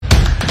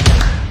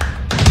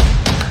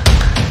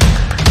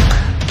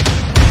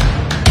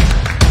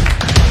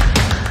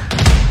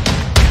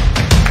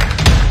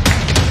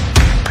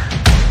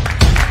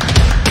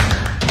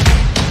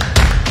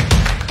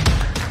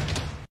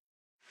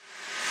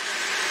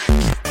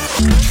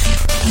You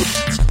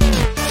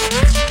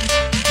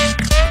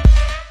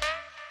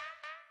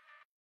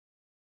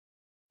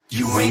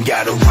ain't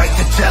got a right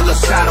to tell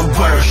us how to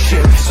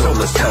worship, so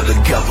let's tell the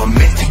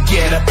government to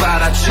get up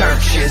out our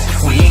churches.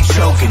 We ain't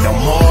choking no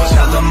more,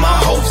 telling my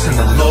hopes in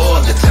the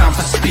Lord. The time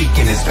for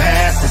speaking is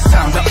past, it's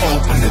time to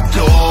open the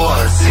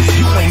doors.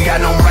 You ain't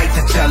got no right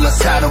to tell us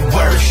how to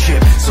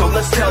worship, so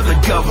let's tell the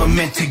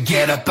government to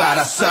get up out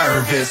our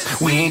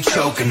service. We ain't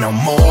choking no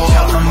more,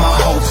 telling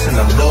my hopes in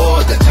the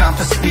Lord. The time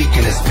for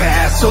speaking is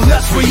past, so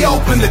let's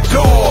reopen the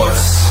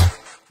doors.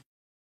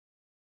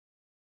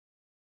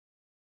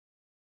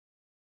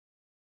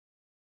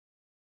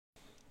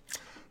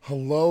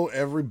 Hello,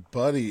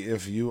 everybody.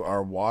 If you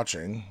are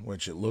watching,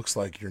 which it looks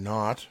like you're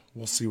not,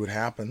 we'll see what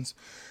happens.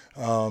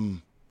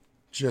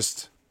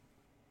 Just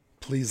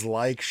please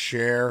like,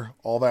 share,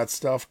 all that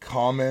stuff,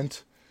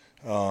 comment,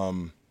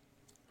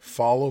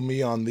 follow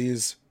me on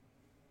these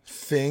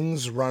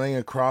things running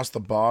across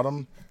the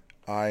bottom.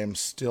 I am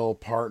still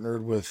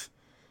partnered with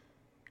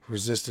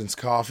Resistance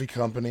Coffee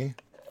Company.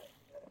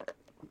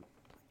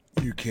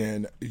 You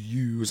can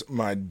use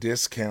my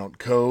discount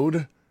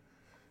code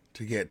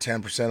to get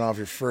 10% off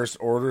your first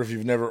order if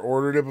you've never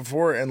ordered it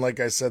before. And like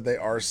I said, they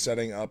are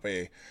setting up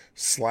a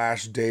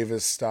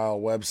 /Davis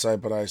style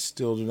website, but I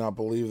still do not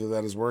believe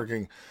that is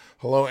working.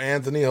 Hello,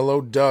 Anthony.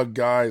 Hello, Doug,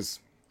 guys.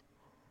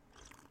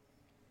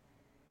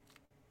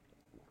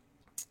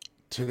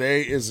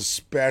 Today is a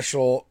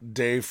special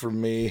day for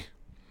me.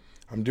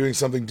 I'm doing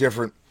something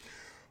different.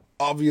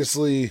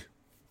 Obviously,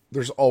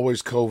 there's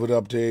always COVID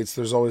updates.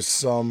 There's always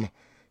some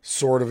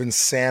sort of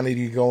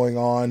insanity going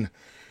on.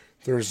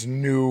 There's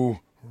new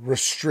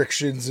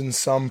restrictions in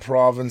some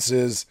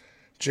provinces.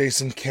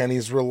 Jason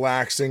Kenney's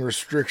relaxing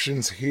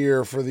restrictions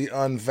here for the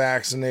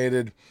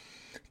unvaccinated.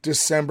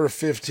 December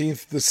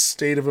 15th, the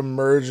state of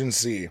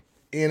emergency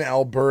in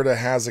Alberta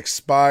has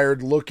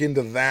expired. Look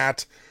into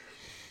that.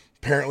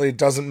 Apparently it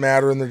doesn't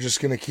matter and they're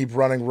just going to keep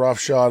running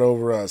roughshod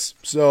over us.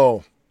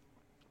 So,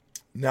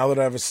 now that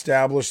I've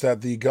established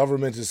that the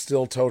government is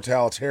still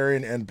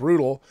totalitarian and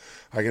brutal,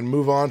 I can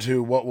move on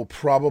to what will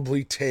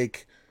probably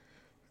take,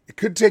 it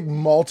could take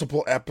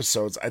multiple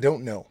episodes. I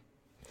don't know.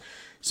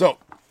 So,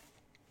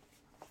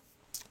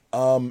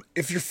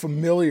 if you're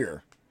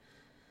familiar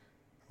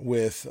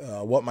with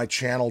what my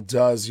channel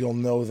does, you'll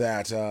know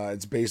that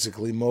it's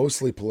basically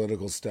mostly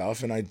political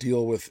stuff, and I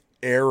deal with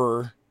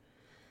error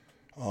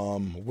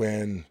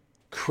when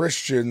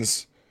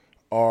Christians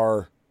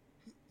are,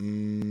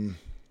 they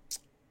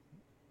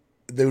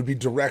would be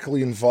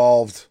directly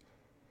involved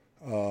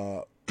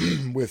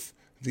with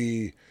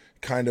the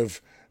kind of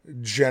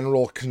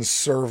general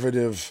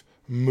conservative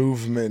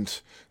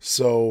movement.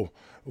 So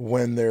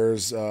when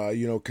there's,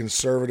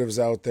 conservatives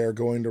out there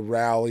going to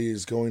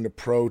rallies, going to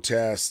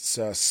protests,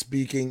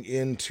 speaking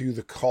into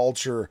the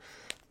culture,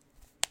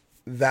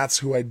 that's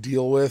who I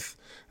deal with.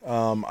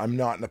 I'm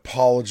not an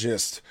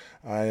apologist.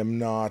 I'm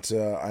not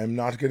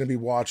going to be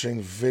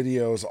watching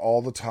videos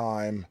all the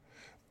time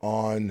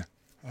on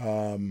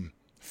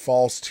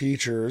false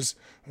teachers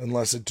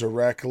unless it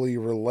directly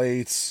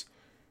relates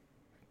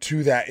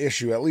to that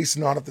issue, at least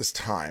not at this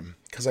time,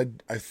 because I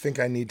think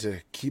I need to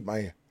keep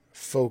my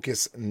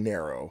focus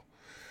narrow.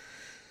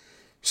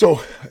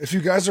 So, if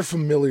you guys are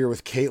familiar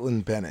with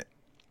Kaitlin Bennett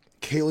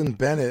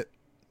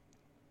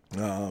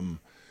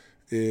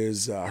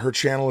is her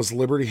channel is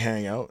Liberty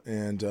Hangout,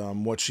 and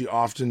what she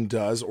often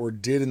does or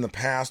did in the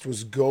past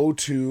was go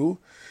to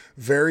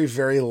very,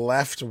 very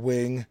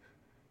left-wing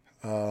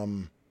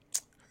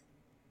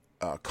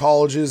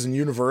colleges and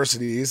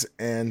universities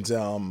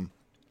and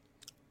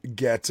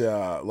get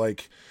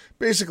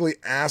basically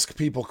ask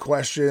people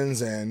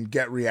questions and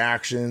get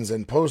reactions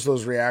and post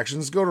those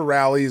reactions, go to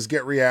rallies,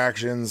 get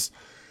reactions,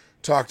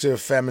 talk to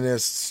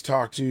feminists,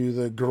 talk to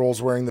the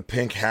girls wearing the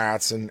pink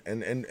hats, and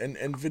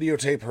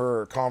videotape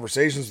her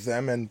conversations with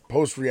them and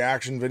post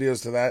reaction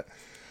videos to that,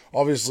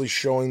 obviously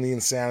showing the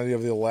insanity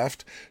of the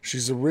left. She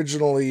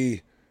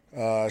originally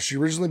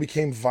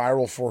became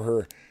viral for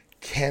her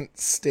Kent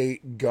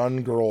State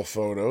gun girl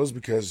photos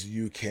because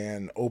you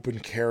can open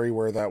carry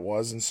where that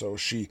was, and so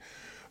she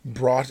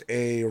brought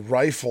a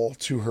rifle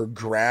to her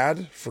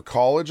grad for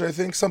college, I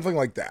think, something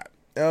like that.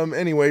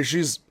 Anyway,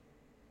 she's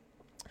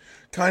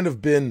kind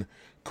of been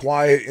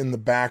quiet in the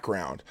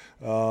background.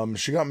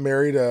 She got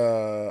married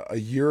a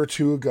year or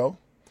two ago.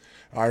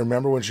 I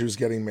remember when she was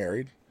getting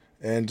married,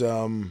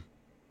 and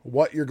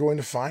what you're going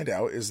to find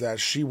out is that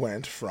she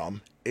went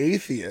from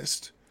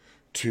atheist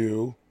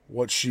to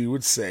what she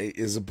would say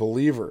is a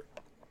believer.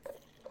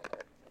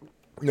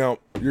 Now,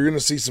 you're going to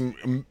see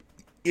some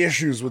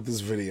issues with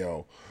this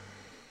video.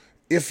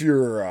 If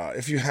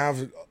you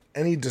have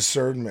any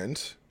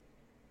discernment,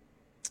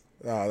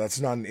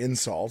 that's not an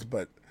insult,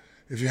 but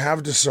if you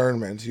have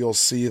discernment, you'll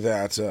see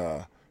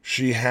that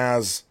she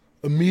has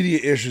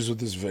immediate issues with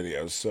this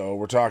video. So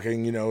we're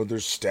talking,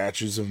 there's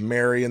statues of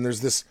Mary, and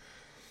there's this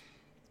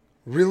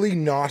really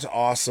not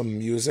awesome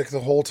music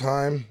the whole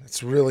time.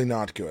 It's really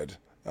not good.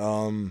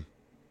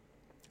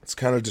 It's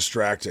kind of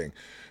distracting.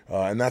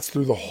 And that's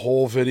through the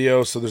whole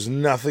video, so there's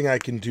nothing I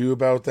can do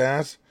about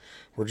that.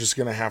 We're just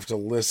going to have to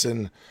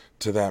listen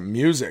to that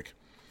music.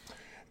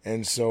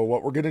 And so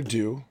what we're going to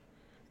do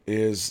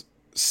is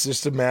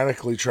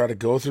systematically try to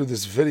go through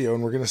this video,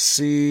 and we're going to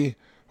see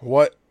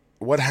what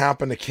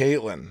happened to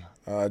Caitlyn.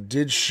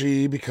 Did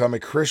she become a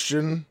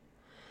Christian,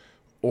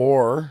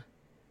 or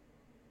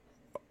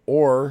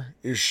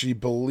is she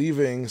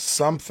believing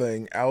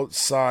something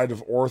outside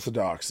of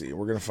orthodoxy?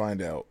 We're going to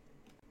find out.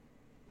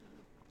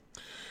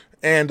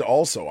 And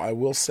also, I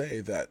will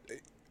say that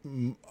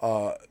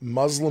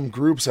Muslim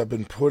groups have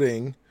been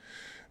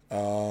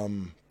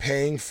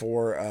paying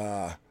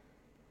for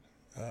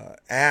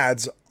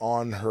ads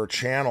on her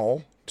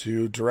channel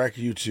to direct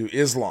you to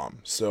Islam.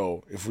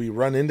 So if we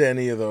run into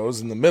any of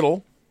those in the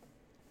middle,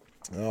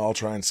 I'll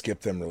try and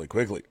skip them really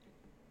quickly.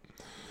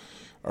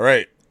 All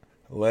right,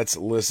 let's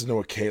listen to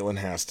what Caitlyn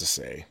has to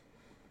say.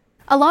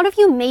 A lot of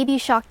you may be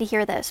shocked to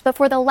hear this, but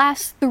for the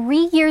last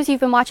 3 years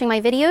you've been watching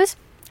my videos,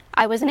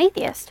 I was an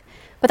atheist.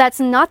 But that's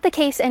not the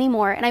case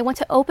anymore, and I want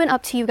to open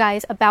up to you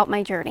guys about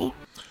my journey.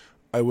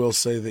 I will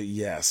say that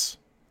yes,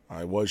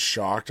 I was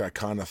shocked. I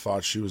kind of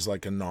thought she was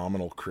like a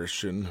nominal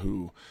Christian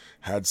who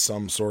had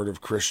some sort of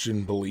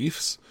Christian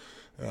beliefs.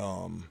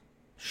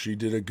 She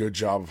did a good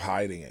job of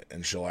hiding it,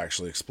 and she'll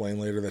actually explain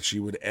later that she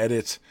would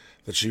edit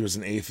that she was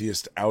an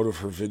atheist out of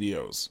her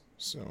videos.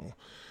 So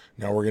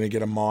now we're going to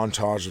get a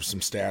montage of some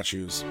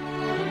statues.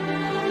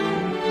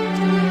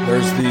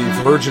 There's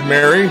the Virgin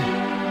Mary.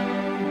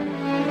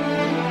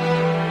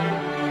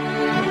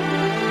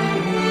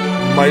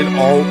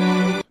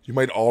 You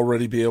might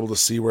already be able to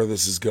see where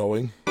this is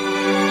going.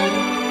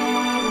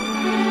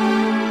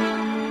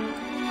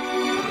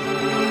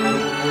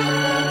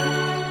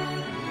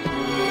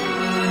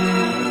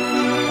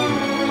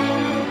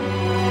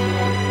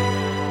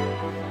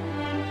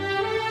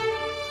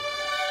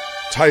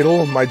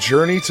 Title, My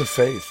Journey to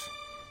Faith.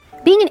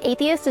 Being an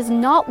atheist is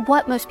not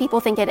what most people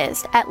think it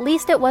is. At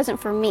least it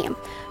wasn't for me.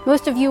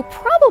 Most of you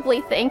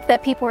probably think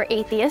that people are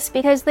atheists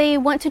because they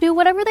want to do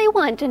whatever they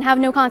want and have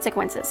no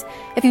consequences.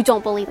 If you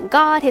don't believe in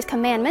God, His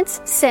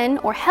commandments, sin,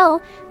 or hell,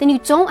 then you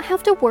don't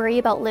have to worry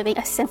about living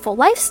a sinful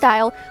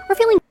lifestyle or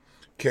feeling...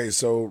 Okay,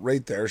 so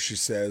right there she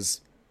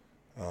says,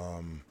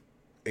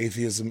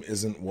 atheism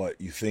isn't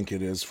what you think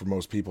it is for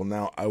most people.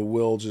 Now, I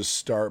will just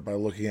start by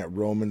looking at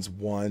Romans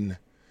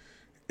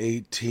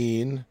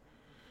 1:18.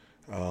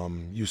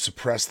 You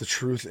suppress the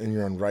truth in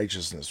your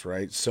unrighteousness,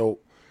 right? So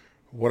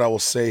what I will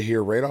say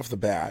here right off the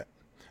bat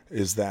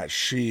is that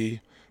she,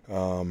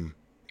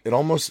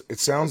 it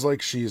sounds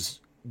like she's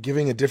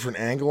giving a different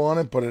angle on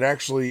it, but it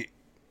actually,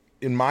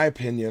 in my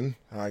opinion,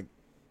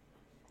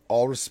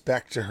 all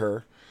respect to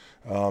her,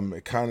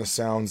 it kind of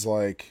sounds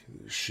like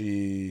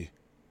she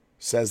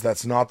says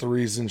that's not the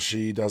reason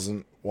she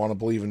doesn't want to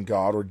believe in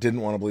God or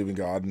didn't want to believe in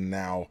God, and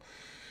now...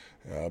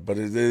 but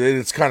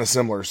it's kind of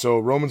similar. So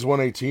Romans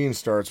 1:18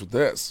 starts with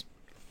this.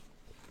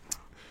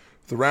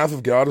 The wrath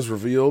of God is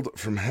revealed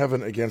from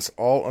heaven against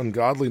all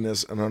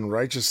ungodliness and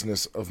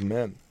unrighteousness of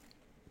men,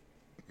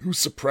 who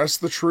suppress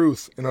the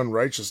truth in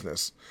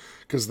unrighteousness,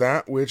 because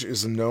that which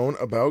is known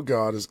about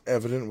God is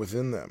evident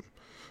within them.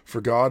 For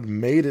God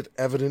made it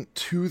evident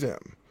to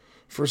them.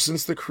 For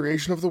since the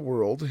creation of the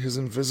world, His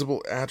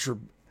invisible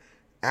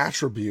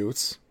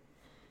attributes,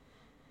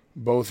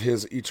 both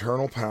His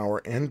eternal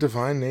power and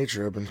divine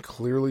nature, have been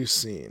clearly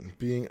seen,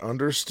 being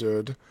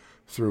understood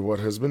through what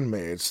has been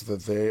made, so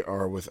that they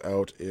are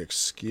without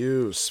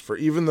excuse. For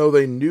even though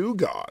they knew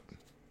God,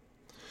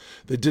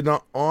 they did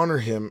not honor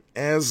Him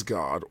as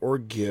God or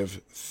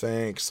give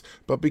thanks,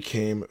 but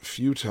became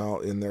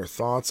futile in their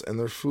thoughts, and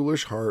their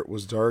foolish heart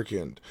was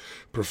darkened.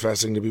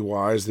 Professing to be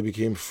wise, they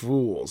became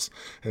fools,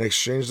 and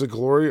exchanged the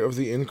glory of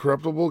the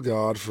incorruptible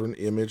God for an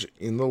image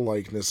in the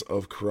likeness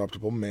of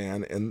corruptible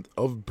man, and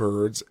of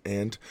birds,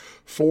 and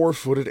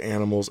four-footed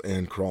animals,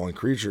 and crawling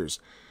creatures.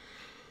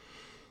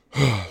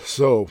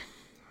 So...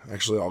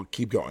 actually, I'll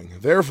keep going.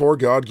 Therefore,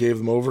 God gave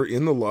them over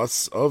in the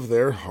lusts of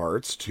their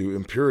hearts to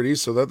impurity,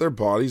 so that their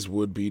bodies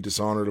would be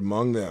dishonored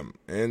among them.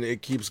 And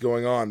it keeps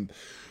going on.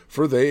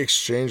 For they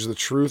exchanged the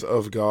truth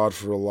of God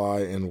for a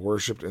lie, and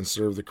worshipped and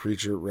served the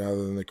creature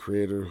rather than the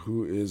Creator,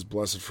 who is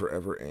blessed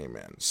forever.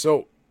 Amen.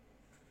 So,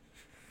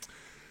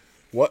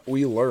 what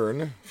we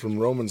learn from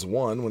Romans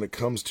 1 when it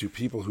comes to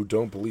people who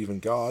don't believe in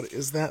God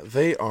is that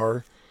they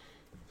are,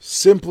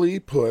 simply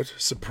put,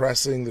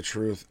 suppressing the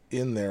truth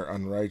in their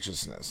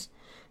unrighteousness.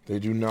 They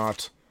do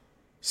not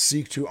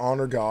seek to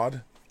honor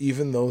God,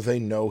 even though they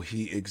know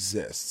He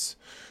exists.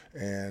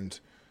 And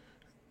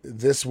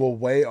this will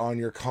weigh on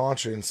your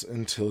conscience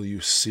until you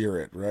sear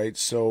it, right?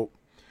 So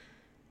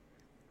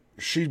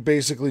she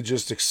basically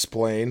just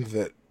explained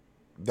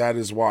that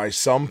is why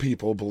some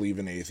people believe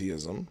in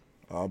atheism.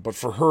 But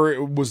for her,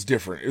 it was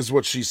different, is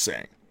what she's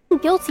saying.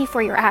 Guilty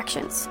for your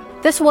actions.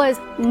 This was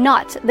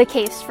not the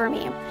case for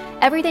me.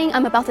 Everything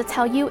I'm about to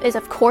tell you is,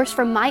 of course,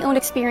 from my own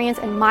experience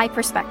and my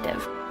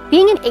perspective.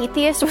 Being an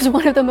atheist was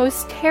one of the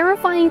most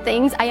terrifying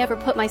things I ever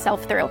put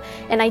myself through,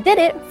 and I did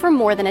it for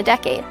more than a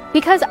decade.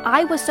 Because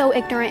I was so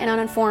ignorant and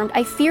uninformed,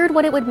 I feared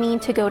what it would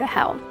mean to go to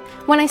hell.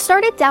 When I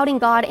started doubting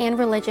God and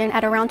religion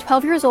at around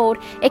 12 years old,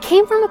 it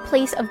came from a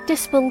place of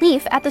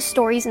disbelief at the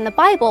stories in the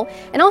Bible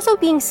and also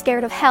being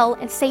scared of hell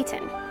and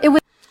Satan.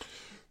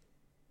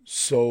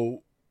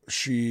 So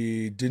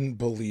she didn't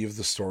believe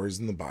the stories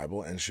in the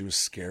Bible and she was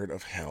scared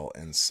of hell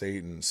and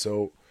Satan.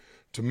 So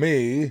to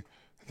me,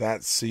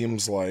 that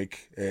seems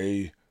like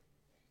a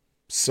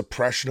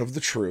suppression of the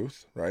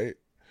truth, right?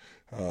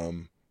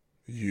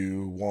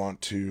 You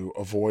want to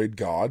avoid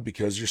God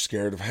because you're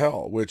scared of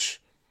hell, which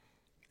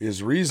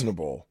is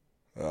reasonable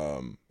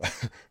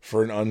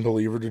for an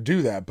unbeliever to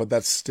do that, but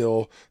that's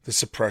still the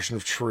suppression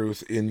of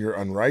truth in your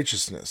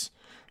unrighteousness,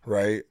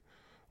 right?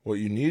 What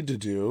you need to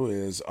do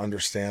is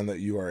understand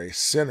that you are a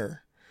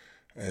sinner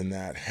and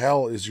that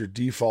hell is your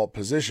default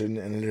position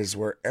and it is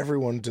where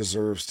everyone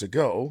deserves to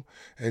go,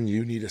 and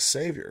you need a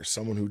savior,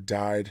 someone who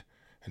died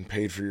and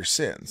paid for your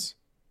sins,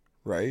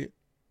 right?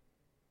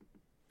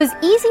 It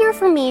was easier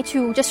for me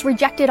to just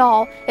reject it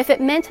all if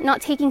it meant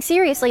not taking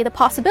seriously the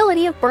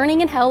possibility of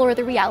burning in hell or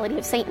the reality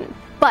of Satan.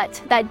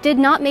 But that did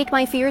not make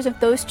my fears of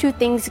those two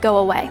things go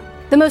away.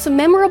 The most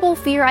memorable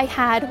fear I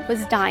had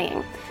was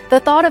dying. The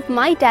thought of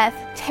my death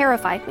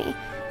terrified me.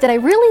 Did I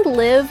really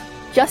live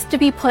just to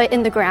be put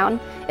in the ground?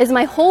 Is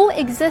my whole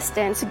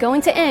existence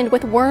going to end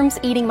with worms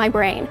eating my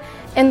brain?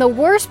 And the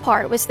worst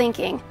part was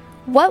thinking,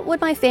 what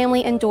would my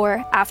family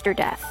endure after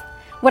death?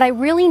 Would I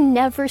really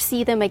never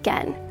see them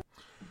again?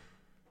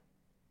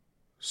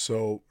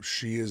 So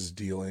she is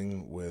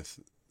dealing with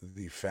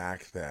the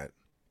fact that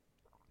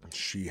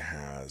she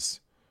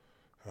has,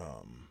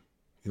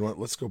 you know what,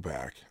 let's go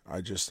back.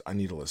 I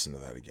need to listen to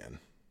that again.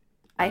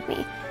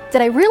 Me.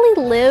 Did I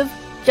really live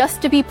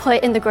just to be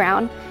put in the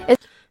ground?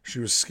 She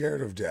was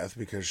scared of death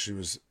because she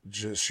was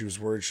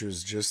worried she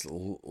was just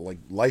like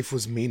life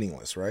was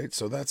meaningless, right?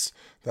 So that's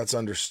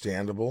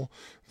understandable.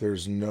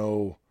 There's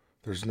no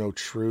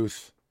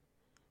truth,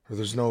 or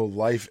there's no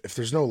life. If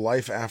there's no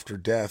life after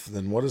death,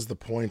 then what is the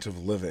point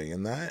of living?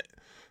 And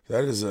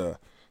that's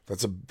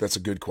a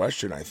good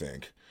question, I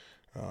think.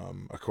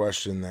 A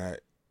question that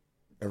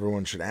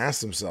everyone should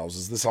ask themselves: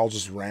 is this all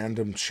just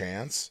random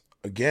chance?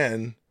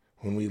 Again,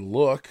 when we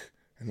look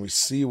and we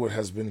see what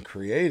has been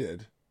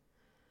created,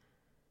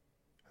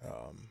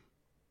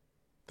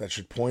 that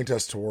should point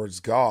us towards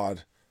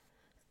God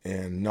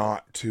and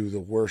not to the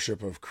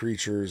worship of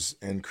creatures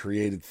and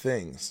created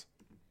things.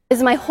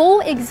 Is my whole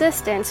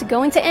existence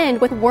going to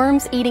end with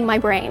worms eating my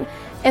brain?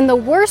 And the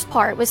worst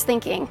part was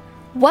thinking,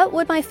 what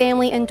would my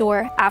family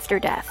endure after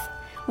death?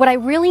 Would I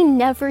really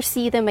never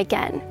see them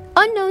again?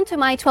 Unknown to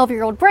my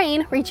 12-year-old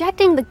brain,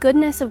 rejecting the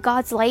goodness of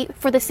God's light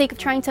for the sake of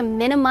trying to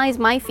minimize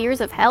my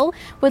fears of hell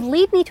would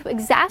lead me to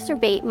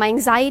exacerbate my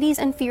anxieties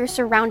and fears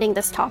surrounding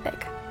this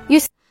topic.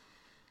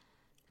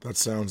 That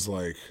sounds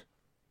like,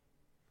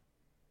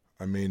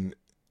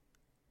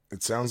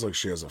 it sounds like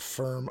she has a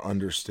firm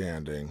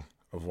understanding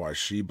of why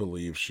she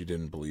believes she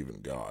didn't believe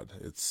in God.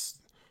 It's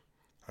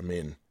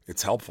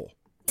helpful.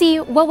 See,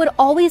 what would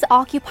always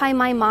occupy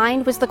my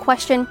mind was the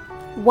question,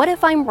 what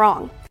if I'm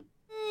wrong?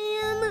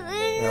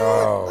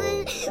 Oh.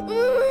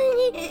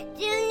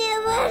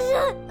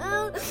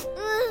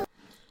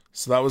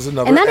 So that was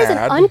another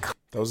ad.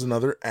 That was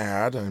another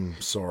ad. I'm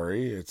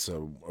sorry. It's a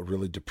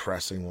really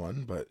depressing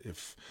one, but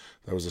if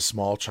that was a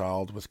small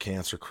child with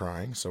cancer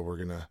crying, so we're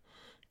going to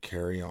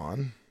carry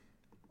on.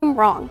 I'm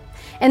wrong.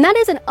 And that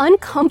is an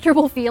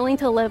uncomfortable feeling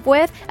to live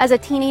with as a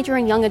teenager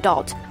and young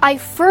adult. I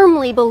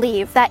firmly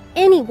believe that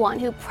anyone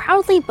who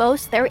proudly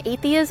boasts their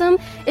atheism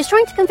is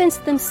trying to convince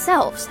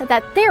themselves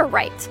that they're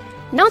right,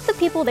 not the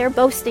people they're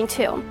boasting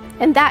to.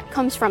 And that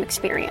comes from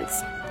experience.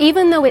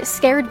 Even though it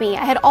scared me,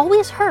 I had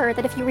always heard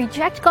that if you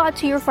reject God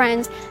to your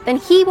friends, then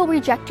He will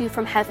reject you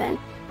from heaven.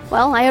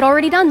 Well, I had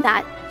already done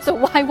that, so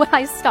why would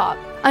I stop?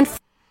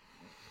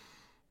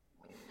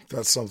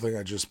 That's something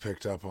I just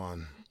picked up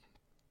on.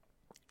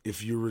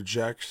 If you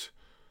reject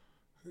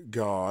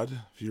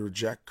God, if you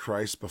reject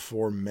Christ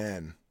before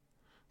men,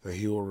 that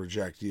He will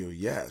reject you.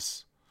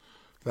 Yes.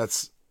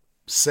 That's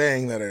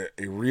saying that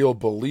a real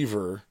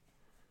believer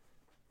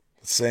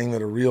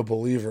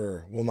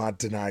will not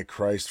deny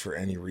Christ for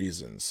any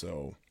reason.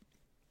 So,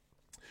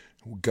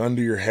 gun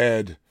to your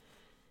head,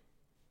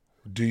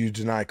 do you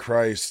deny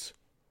Christ?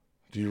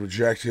 Do you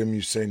reject Him?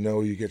 You say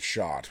no, you get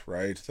shot,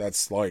 right?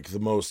 That's like the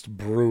most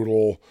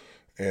brutal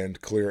and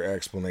clear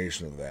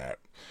explanation of that.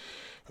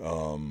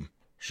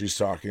 She's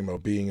talking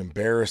about being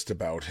embarrassed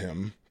about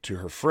Him to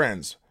her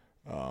friends.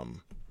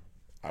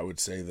 I would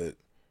say that,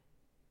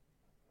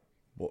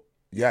 well,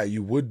 yeah,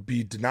 you would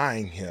be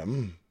denying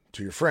Him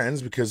to your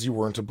friends because you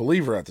weren't a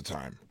believer at the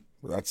time.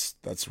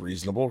 That's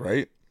reasonable,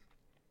 right?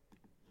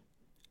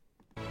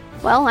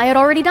 Well, I had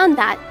already done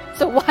that,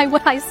 so why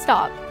would I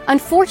stop?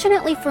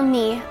 Unfortunately for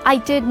me, I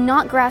did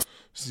not grasp.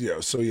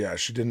 So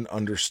she didn't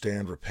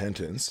understand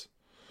repentance.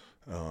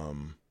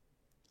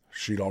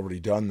 She'd already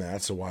done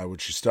that, so why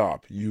would she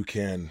stop? You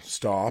can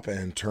stop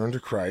and turn to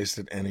Christ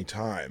at any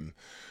time.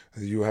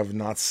 You have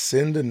not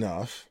sinned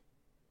enough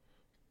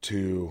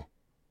to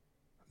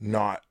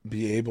not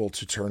be able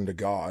to turn to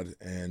God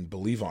and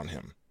believe on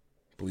him,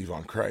 believe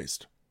on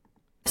Christ.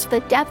 The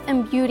depth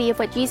and beauty of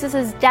what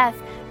Jesus' death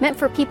meant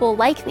for people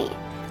like me.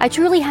 I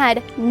truly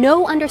had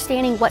no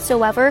understanding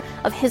whatsoever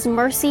of his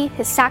mercy,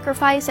 his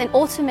sacrifice, and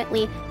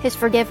ultimately his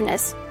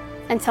forgiveness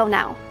until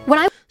now.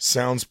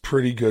 Sounds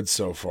pretty good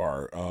so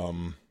far.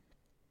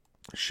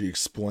 She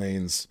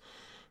explains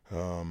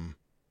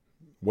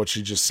what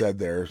she just said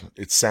there.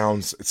 It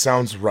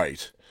sounds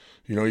right.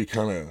 You know, you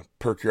kind of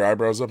perk your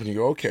eyebrows up and you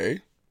go,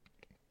 okay,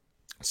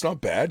 it's not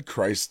bad.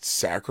 Christ's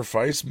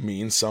sacrifice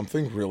means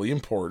something really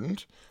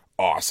important.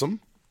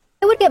 Awesome.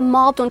 I would get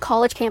mobbed on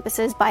college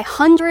campuses by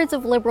hundreds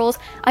of liberals.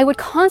 I would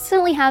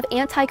constantly have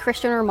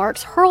anti-Christian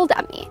remarks hurled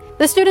at me.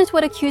 The students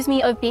would accuse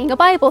me of being a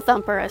Bible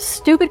thumper, a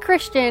stupid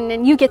Christian,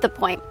 and you get the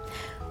point.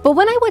 But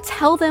when I would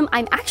tell them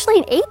I'm actually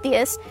an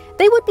atheist,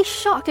 they would be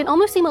shocked and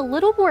almost seem a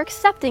little more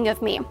accepting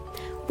of me.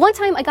 One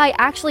time, a guy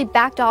actually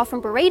backed off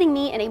from berating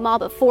me in a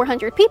mob of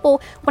 400 people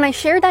when I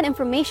shared that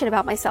information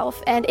about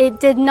myself, and it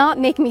did not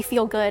make me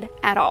feel good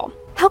at all.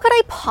 How could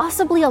I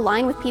possibly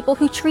align with people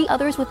who treat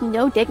others with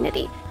no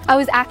dignity? I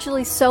was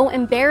actually so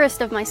embarrassed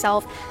of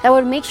myself that I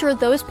would make sure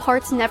those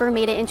parts never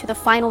made it into the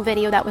final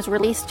video that was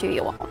released to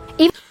you all.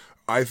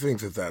 I think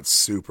that that's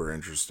super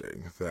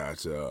interesting,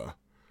 that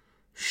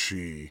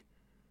she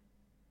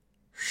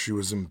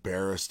was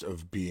embarrassed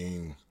of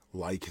being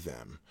like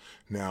them.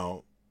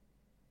 Now,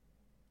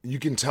 you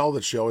can tell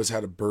that she always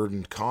had a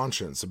burdened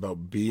conscience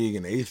about being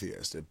an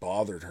atheist. It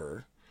bothered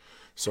her.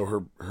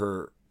 So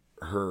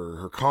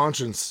her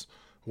conscience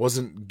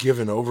wasn't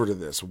given over to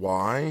this.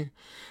 Why?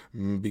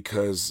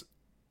 Because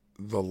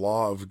the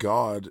law of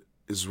God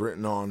is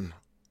written on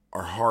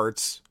our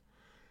hearts,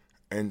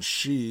 and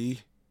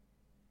she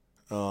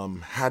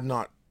had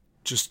not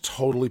just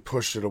totally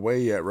pushed it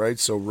away yet, right?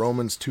 So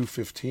Romans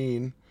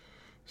 2:15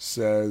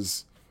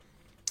 says,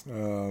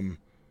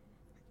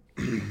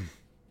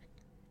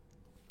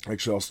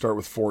 actually, I'll start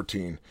with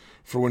 14.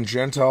 For when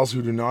Gentiles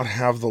who do not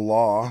have the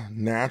law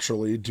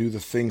naturally do the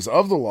things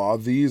of the law,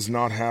 these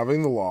not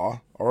having the law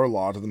are a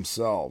law to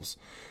themselves,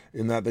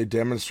 in that they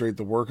demonstrate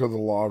the work of the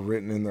law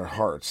written in their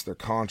hearts, their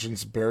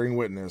conscience bearing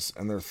witness,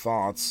 and their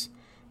thoughts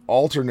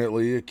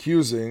alternately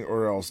accusing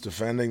or else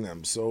defending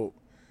them. So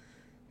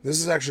this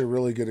is actually a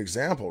really good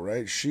example,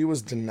 right? She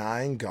was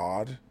denying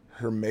God,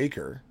 her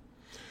maker,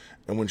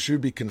 and when she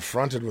would be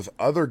confronted with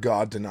other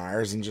God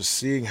deniers and just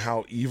seeing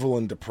how evil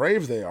and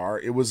depraved they are,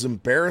 it was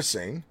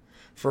embarrassing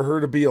for her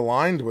to be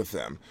aligned with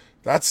them.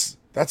 That's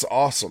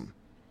awesome.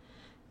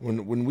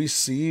 When we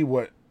see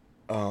what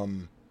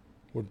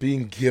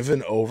being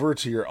given over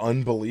to your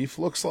unbelief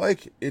looks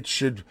like, it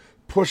should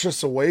push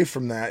us away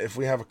from that if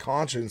we have a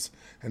conscience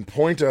and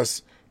point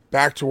us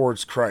back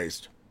towards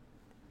Christ.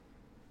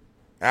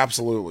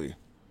 Absolutely.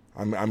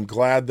 I'm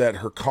glad that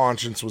her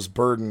conscience was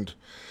burdened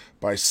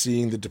by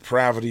seeing the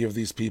depravity of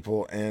these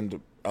people and,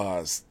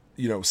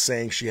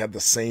 saying she had the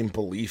same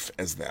belief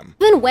as them.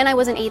 Even when I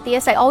was an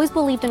atheist, I always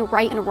believed in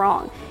right and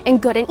wrong, and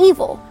good and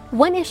evil.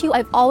 One issue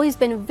I've always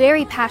been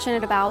very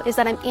passionate about is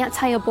that I'm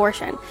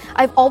anti-abortion.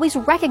 I've always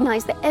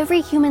recognized that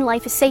every human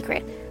life is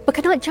sacred, but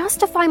could not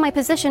justify my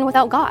position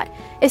without God.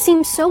 It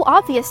seems so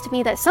obvious to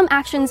me that some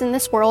actions in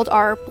this world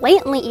are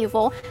blatantly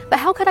evil, but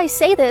how could I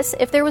say this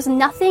if there was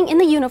nothing in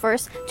the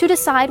universe to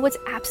decide what's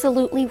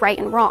absolutely right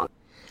and wrong?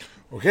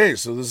 Okay,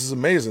 so this is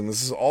amazing.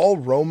 This is all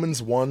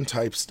Romans 1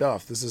 type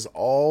stuff. This is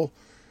all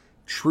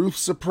truth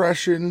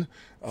suppression,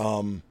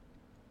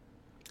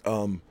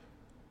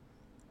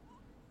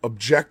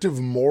 objective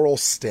moral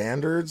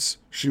standards.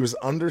 She was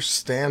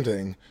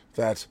understanding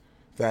that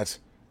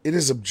it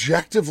is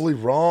objectively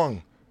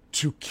wrong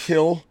to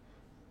kill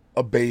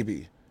a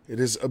baby. It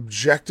is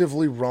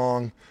objectively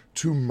wrong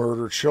to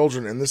murder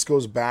children. And this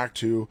goes back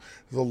to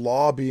the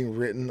law being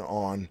written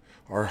on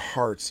our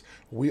hearts.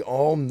 We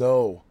all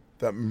know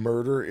that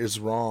murder is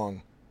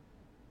wrong.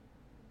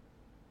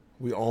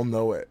 We all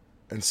know it.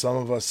 And some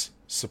of us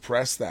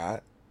suppress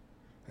that.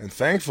 And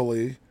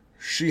thankfully,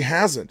 she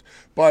hasn't.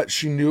 But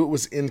she knew it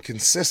was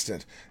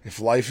inconsistent. If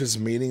life is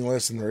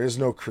meaningless and there is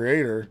no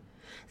creator,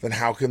 then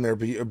how can there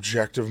be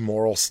objective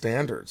moral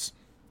standards?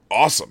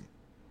 Awesome.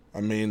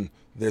 I mean,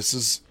 this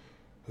is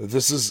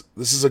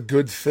a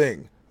good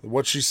thing.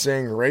 What she's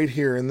saying right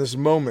here in this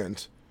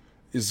moment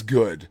is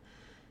good.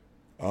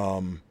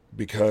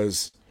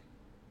 Because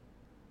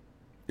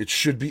it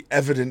should be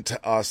evident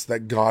to us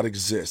that God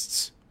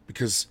exists,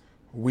 because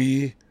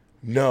we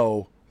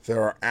know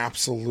there are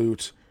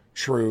absolute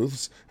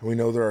truths, and we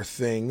know there are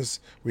things,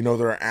 we know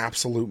there are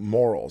absolute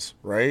morals,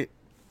 right?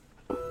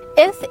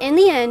 If, in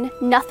the end,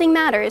 nothing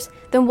matters,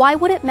 then why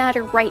would it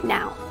matter right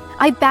now?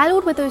 I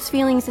battled with those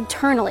feelings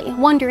internally,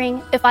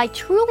 wondering if I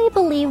truly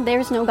believe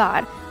there's no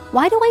God,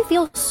 why do I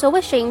feel so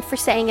ashamed for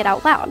saying it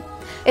out loud?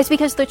 It's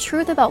because the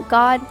truth about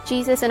God,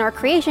 Jesus, and our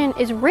creation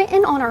is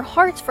written on our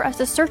hearts for us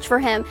to search for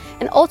Him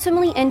and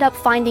ultimately end up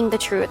finding the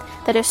truth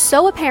that is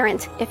so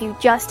apparent if you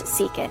just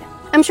seek it.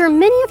 I'm sure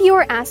many of you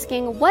are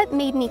asking what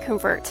made me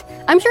convert.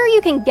 I'm sure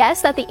you can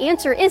guess that the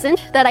answer isn't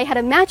that I had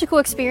a magical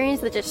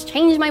experience that just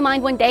changed my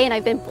mind one day and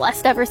I've been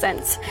blessed ever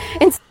since.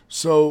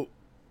 So,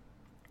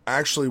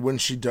 actually, when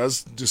she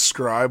does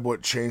describe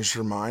what changed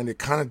her mind, it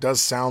kind of does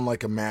sound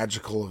like a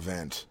magical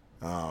event.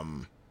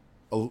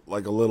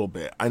 Like a little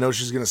bit. I know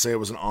she's going to say it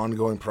was an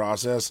ongoing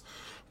process,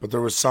 but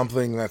there was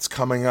something that's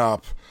coming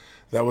up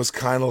that was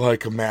kind of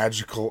like a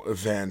magical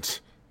event.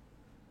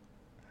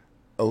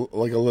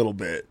 Like a little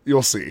bit.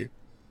 You'll see.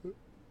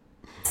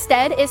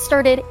 Instead, it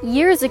started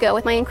years ago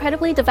with my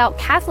incredibly devout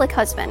Catholic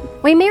husband.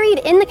 We married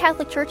in the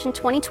Catholic Church in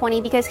 2020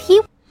 because he...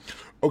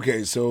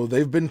 Okay, so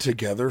they've been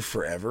together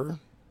forever.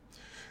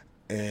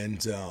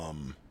 And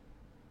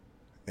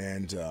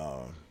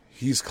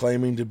he's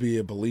claiming to be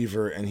a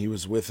believer, and he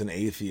was with an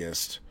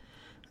atheist.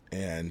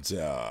 And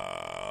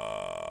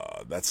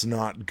that's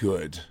not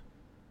good.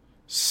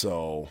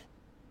 So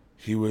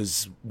he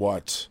was,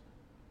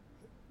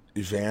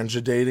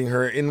 evangelizating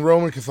her. In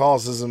Roman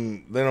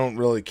Catholicism, they don't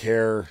really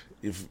care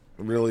if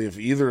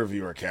either of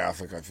you are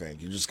Catholic, I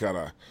think. You just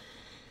gotta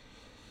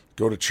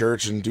go to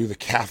church and do the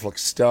Catholic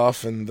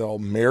stuff, and they'll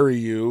marry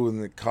you,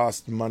 and it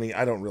costs money.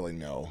 I don't really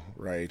know,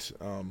 right?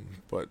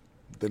 But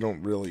they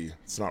don't really,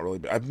 it's not really,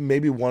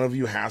 maybe one of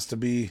you has to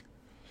be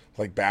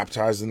like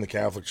baptized in the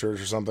Catholic Church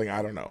or something.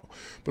 I don't know.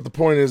 But the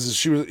point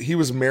is he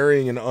was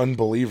marrying an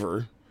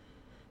unbeliever,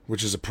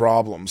 which is a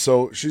problem.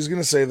 So she's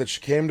going to say that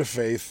she came to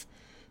faith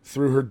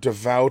through her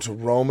devout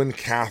Roman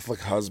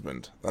Catholic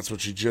husband. That's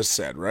what she just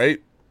said, right?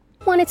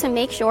 Wanted to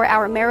make sure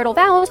our marital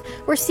vows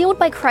were sealed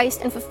by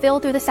Christ and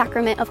fulfilled through the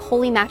sacrament of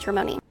holy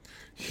matrimony.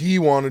 He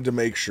wanted to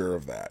make sure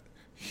of that.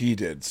 He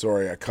did.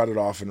 Sorry, I cut it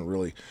off in a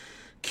really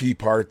key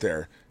part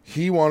there.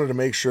 He wanted to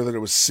make sure that it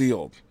was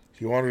sealed.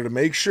 He wanted to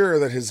make sure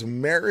that his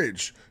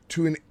marriage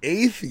to an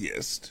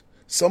atheist,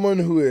 someone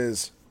who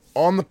is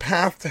on the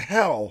path to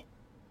hell,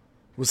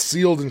 was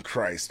sealed in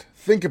Christ.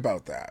 Think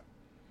about that.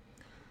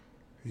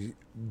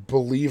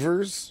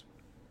 Believers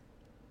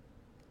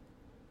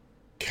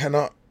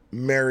cannot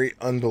marry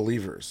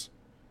unbelievers.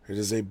 It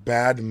is a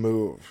bad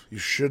move. You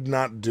should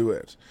not do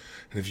it.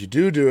 And if you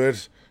do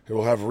it, it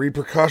will have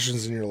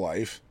repercussions in your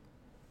life.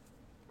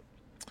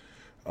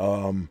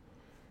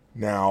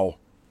 Now,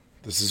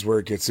 this is where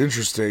it gets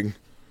interesting.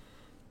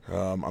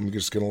 I'm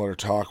just going to let her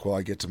talk while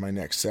I get to my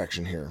next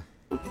section here.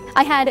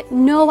 I had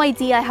no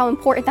idea how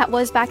important that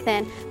was back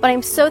then, but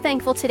I'm so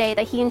thankful today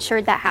that he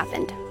ensured that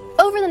happened.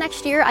 Over the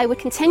next year, I would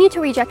continue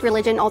to reject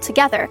religion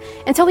altogether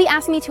until he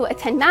asked me to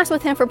attend Mass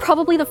with him for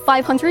probably the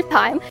 500th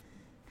time.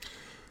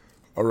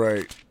 All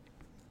right.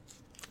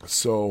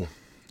 So,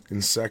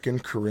 in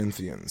 2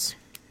 Corinthians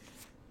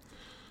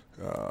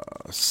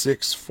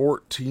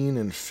 6:14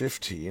 and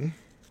 15,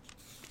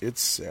 it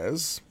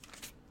says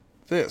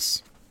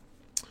this.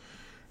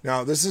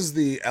 Now, this is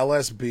the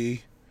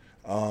LSB,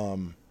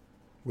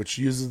 which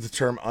uses the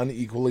term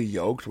unequally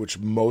yoked, which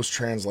most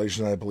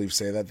translations, I believe,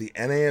 say that. The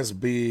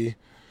NASB,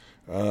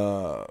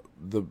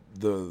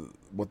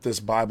 what this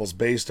Bible's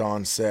based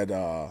on, said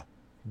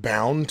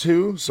bound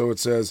to. So it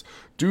says,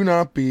 do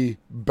not be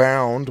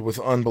bound with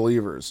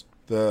unbelievers.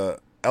 The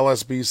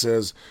LSB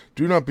says,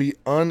 do not be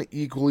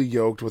unequally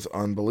yoked with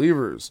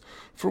unbelievers.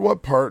 For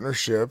what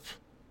partnership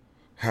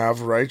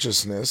have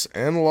righteousness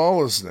and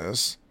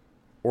lawlessness,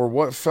 or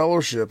what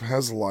fellowship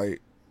has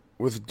light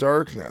with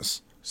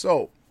darkness?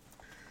 So,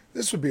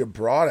 this would be a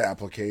broad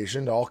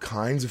application to all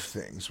kinds of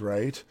things,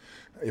 right?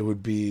 It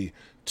would be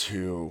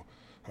to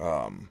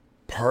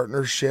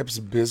partnerships,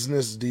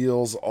 business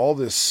deals, all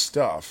this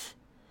stuff.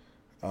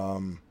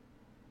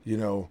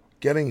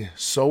 Getting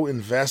so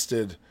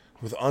invested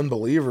with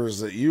unbelievers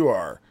that you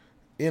are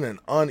in an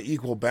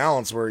unequal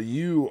balance where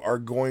you are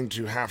going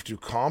to have to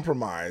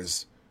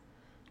compromise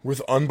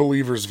with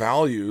unbelievers'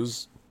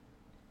 values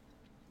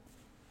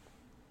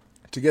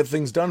to get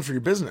things done for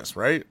your business,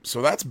 right?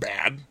 So that's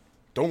bad.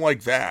 Don't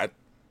like that.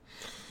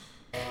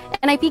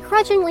 And I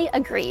begrudgingly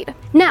agreed.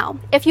 Now,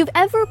 if you've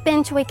ever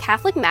been to a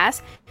Catholic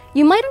Mass,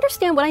 you might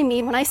understand what I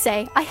mean when I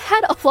say I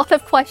had a lot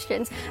of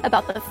questions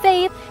about the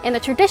faith and the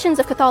traditions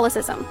of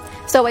Catholicism.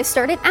 So I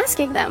started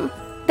asking them.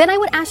 Then I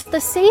would ask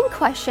the same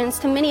questions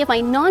to many of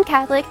my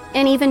non-Catholic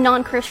and even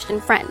non-Christian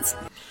friends.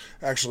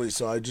 Actually,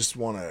 so I just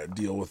want to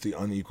deal with the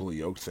unequally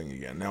yoked thing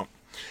again. Now,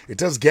 it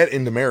does get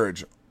into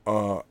marriage.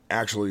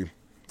 Actually,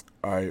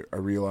 I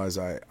realize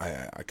I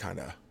kind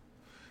of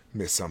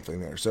missed something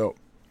there. So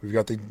we've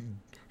got the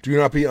do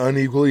not be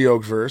unequally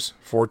yoked verse,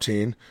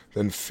 14.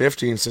 Then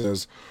 15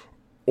 says,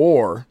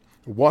 or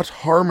what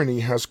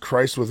harmony has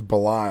Christ with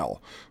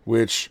Belial,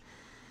 which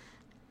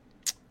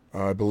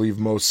I believe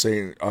most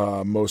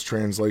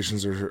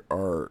translations are,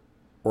 or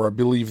I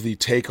believe the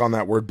take on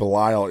that word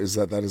Belial is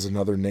that is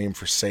another name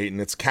for Satan.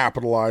 It's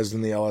capitalized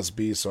in the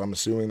LSB, so I'm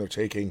assuming they're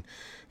taking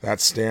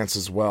that stance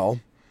as well.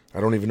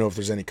 I don't even know if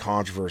there's any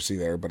controversy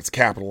there, but it's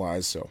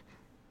capitalized, so.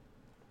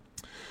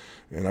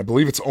 And I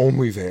believe it's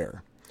only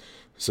there.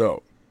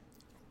 So,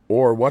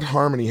 or what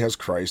harmony has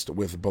Christ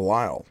with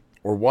Belial?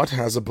 Or what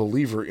has a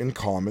believer in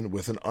common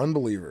with an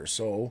unbeliever?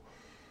 So,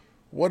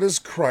 what does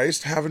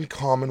Christ have in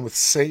common with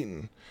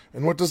Satan?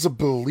 And what does a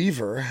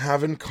believer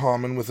have in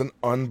common with an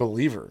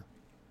unbeliever?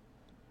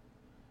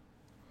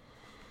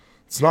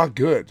 It's not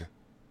good.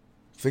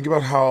 Think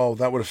about how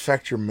that would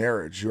affect your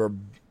marriage. You're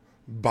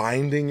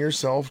binding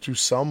yourself to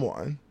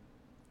someone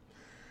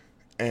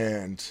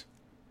and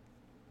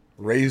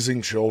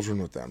raising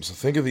children with them. So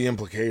think of the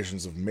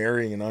implications of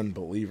marrying an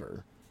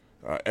unbeliever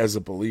as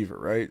a believer,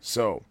 right?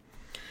 So,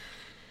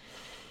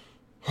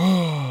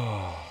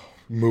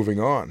 moving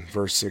on,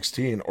 verse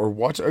 16. Or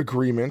what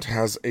agreement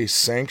has a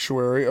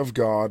sanctuary of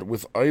God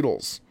with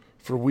idols?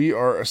 For we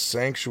are a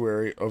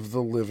sanctuary of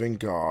the living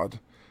God,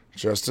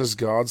 just as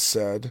God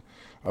said,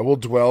 I will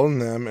dwell in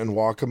them and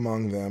walk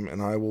among them,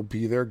 and I will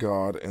be their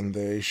God, and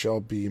they shall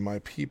be my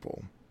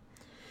people.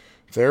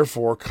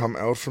 Therefore come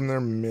out from their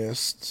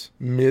midst,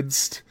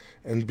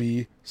 and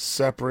be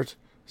separate,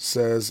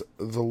 says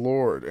the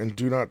Lord, and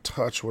do not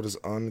touch what is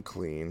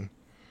unclean,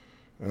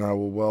 and I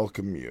will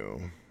welcome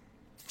you.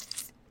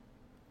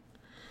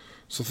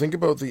 So think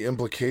about the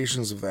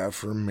implications of that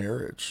for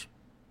marriage.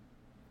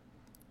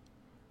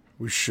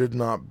 We should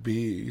not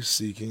be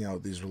seeking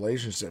out these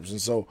relationships. And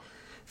so,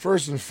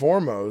 first and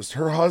foremost,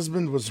 her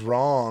husband was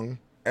wrong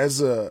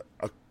as a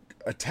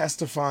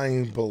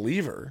testifying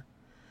believer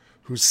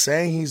who's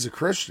saying he's a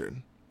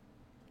Christian.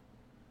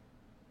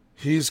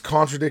 He's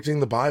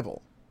contradicting the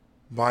Bible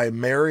by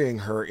marrying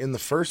her in the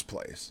first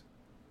place.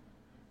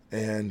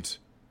 And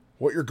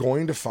what you're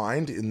going to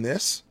find in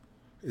this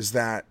is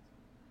that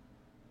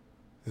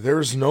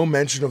there's no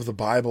mention of the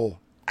Bible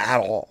at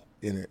all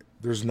in it.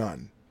 There's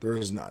none. There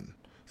is none.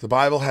 The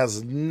Bible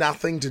has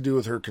nothing to do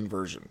with her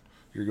conversion.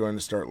 You're going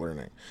to start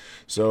learning.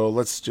 So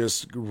let's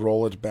just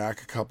roll it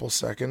back a couple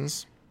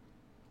seconds.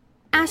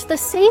 Ask the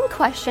same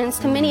questions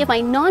to many of my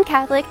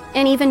non-Catholic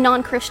and even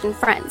non-Christian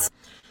friends.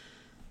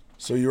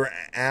 So you're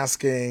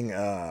asking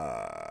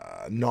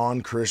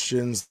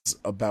non-Christians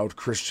about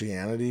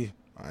Christianity.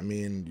 I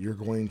mean, you're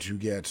going to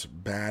get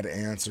bad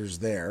answers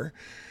there.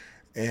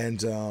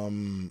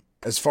 And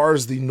as far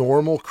as the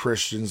normal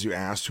Christians you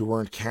asked who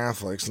weren't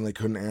Catholics and they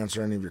couldn't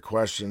answer any of your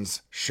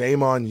questions,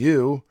 shame on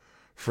you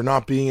for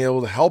not being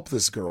able to help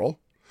this girl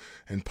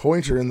and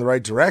point her in the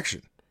right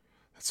direction.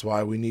 That's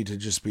why we need to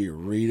just be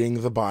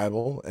reading the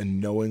Bible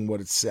and knowing what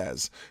it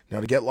says.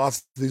 Now, to get lots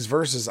of these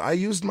verses, I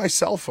used my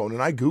cell phone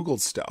and I Googled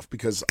stuff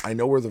because I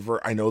know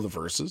I know the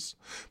verses,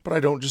 but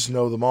I don't just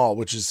know them all,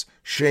 which is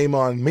shame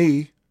on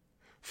me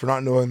for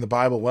not knowing the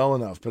Bible well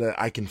enough, but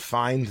I can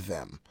find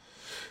them.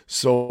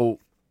 So,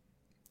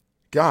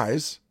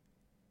 guys,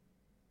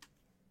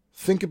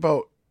 think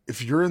about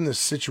if you're in this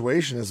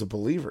situation as a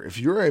believer, if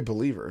you're a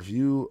believer, if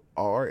you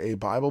are a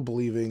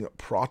Bible-believing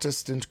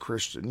Protestant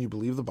Christian, you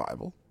believe the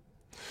Bible.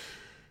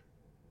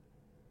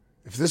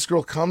 If this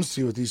girl comes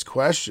to you with these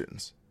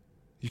questions,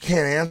 you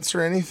can't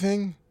answer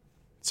anything,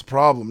 it's a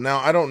problem. Now,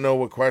 I don't know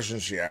what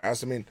questions she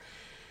asked. I mean,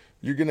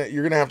 you're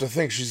gonna have to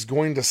think she's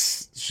going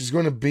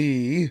to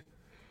be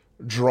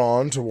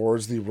drawn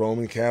towards the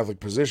Roman Catholic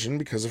position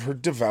because of her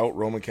devout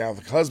Roman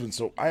Catholic husband.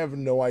 So I have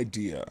no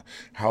idea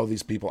how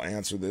these people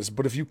answer this.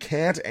 But if you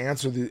can't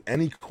answer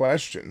any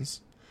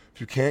questions, if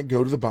you can't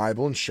go to the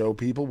Bible and show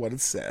people what it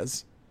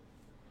says,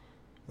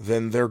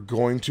 then they're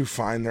going to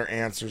find their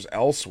answers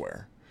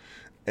elsewhere.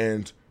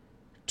 And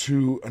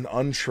to an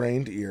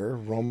untrained ear,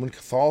 Roman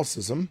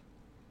Catholicism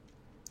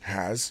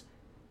has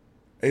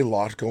a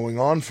lot going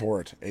on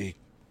for it. A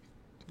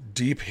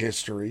deep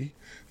history.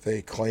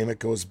 They claim it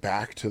goes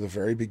back to the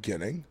very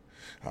beginning.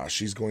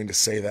 She's going to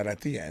say that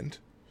at the end.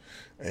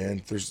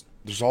 And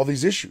there's all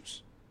these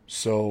issues.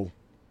 So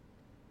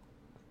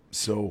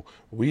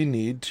we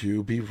need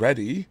to be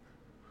ready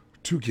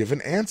to give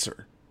an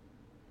answer,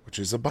 which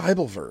is a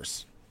Bible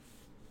verse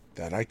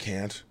that I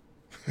can't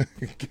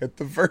get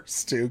the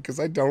verse to because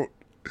I don't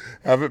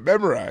have it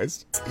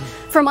memorized.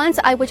 For months,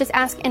 I would just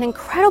ask an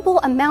incredible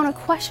amount of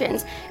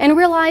questions and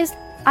realized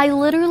I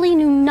literally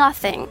knew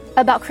nothing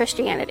about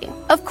Christianity.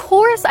 Of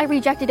course, I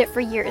rejected it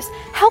for years.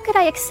 How could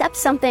I accept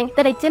something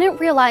that I didn't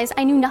realize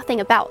I knew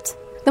nothing about?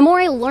 The more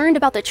I learned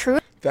about the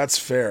truth... That's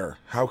fair.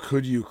 How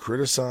could you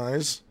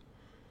criticize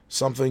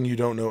something you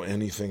don't know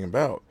anything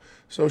about?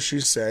 So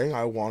she's saying,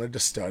 I wanted to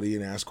study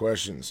and ask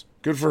questions.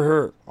 Good for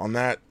her on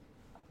that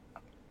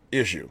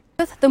issue.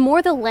 The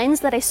more the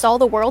lens that I saw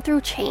the world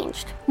through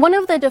changed. One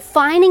of the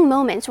defining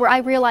moments where I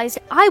realized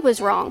I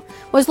was wrong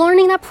was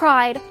learning that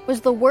pride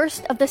was the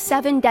worst of the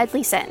 7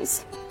 deadly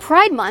sins.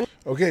 Pride Month.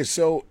 Okay,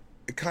 so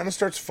it kind of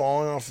starts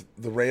falling off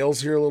the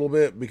rails here a little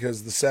bit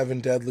because the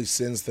 7 deadly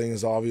sins thing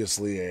is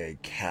obviously a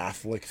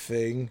Catholic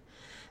thing.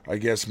 I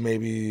guess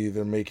maybe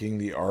they're making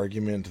the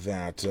argument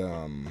that,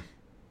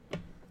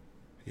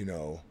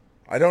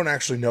 I don't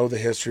actually know the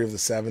history of the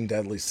 7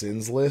 deadly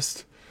sins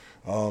list.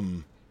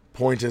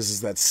 Point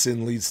is that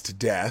sin leads to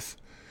death.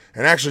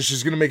 And actually,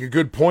 she's going to make a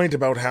good point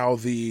about how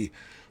the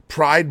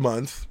Pride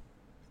Month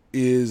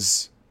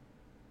is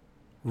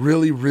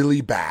really,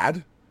 really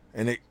bad.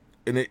 And it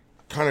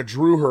kind of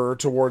drew her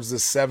towards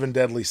this 7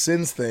 deadly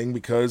sins thing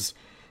because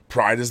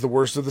pride is the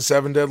worst of the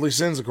 7 deadly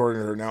sins,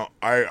 according to her. Now,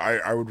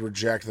 I would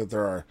reject that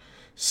there are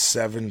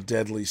 7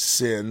 deadly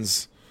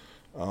sins.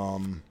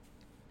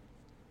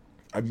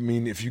 I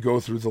mean, if you go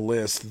through the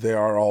list, they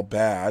are all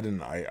bad,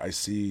 and I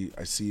see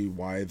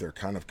why they're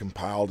kind of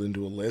compiled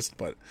into a list,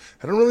 but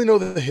I don't really know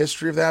the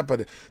history of that,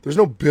 but there's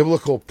no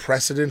biblical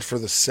precedent for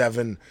the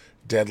 7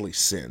 deadly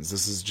sins.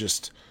 This is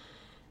just,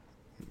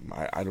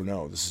 I don't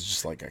know, this is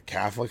just like a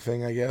Catholic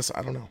thing, I guess.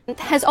 I don't know. It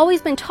has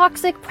always been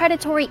toxic,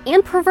 predatory,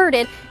 and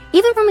perverted,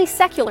 even from a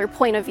secular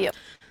point of view.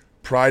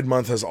 Pride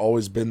Month has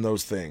always been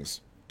those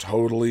things.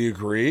 Totally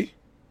agree.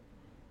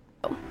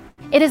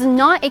 It is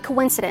not a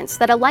coincidence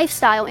that a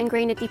lifestyle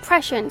ingrained in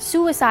depression,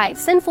 suicide,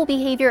 sinful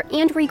behavior,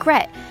 and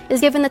regret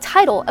is given the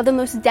title of the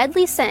most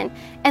deadly sin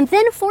and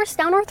then forced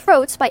down our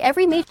throats by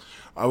every major...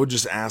 I would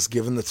just ask,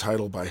 given the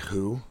title by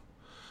who?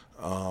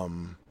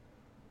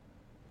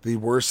 The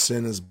worst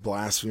sin is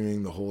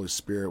blaspheming the Holy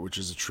Spirit, which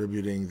is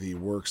attributing the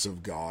works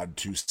of God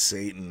to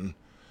Satan.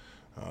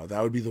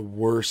 That would be the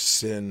worst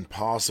sin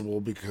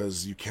possible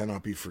because you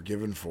cannot be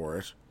forgiven for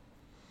it.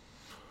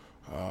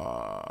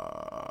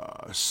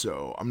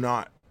 So I'm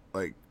not,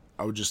 like,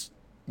 I would just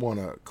want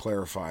to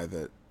clarify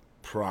that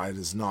pride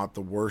is not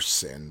the worst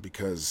sin,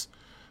 because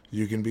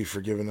you can be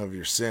forgiven of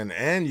your sin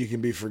and you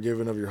can be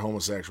forgiven of your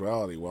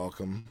homosexuality.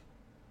 Welcome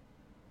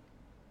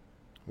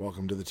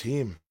to the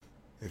team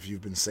if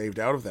you've been saved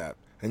out of that.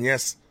 And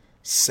yes,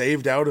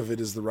 saved out of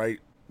it is the right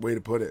way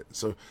to put it.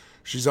 So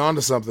she's on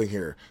to something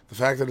here. The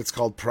fact that it's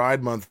called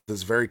Pride Month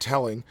is very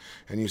telling,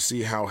 and you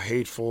see how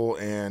hateful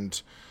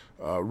and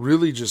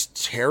really just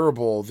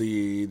terrible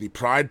the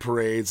pride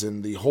parades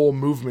and the whole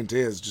movement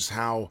is, just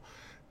how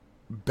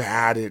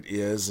bad it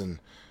is and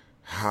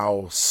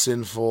how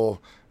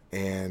sinful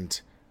and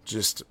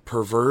just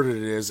perverted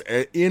it is,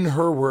 in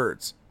her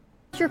words.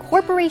 Your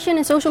corporation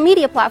and social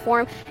media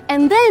platform,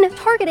 and then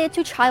targeted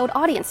to child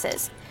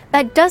audiences.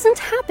 That doesn't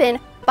happen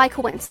by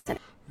coincidence.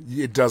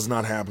 It does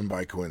not happen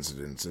by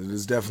coincidence. It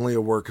is definitely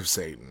a work of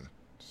Satan.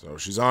 So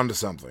she's on to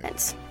something.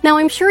 Now,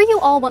 I'm sure you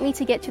all want me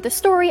to get to the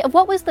story of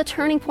what was the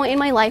turning point in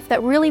my life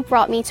that really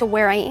brought me to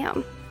where I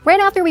am. Right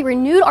after we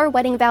renewed our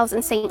wedding vows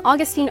in St.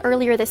 Augustine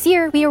earlier this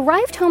year, we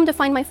arrived home to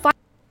find my father.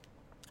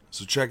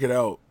 So check it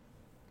out.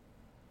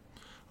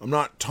 I'm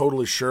not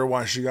totally sure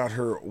why she got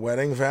her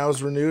wedding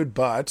vows renewed,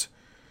 but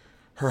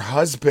her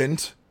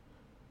husband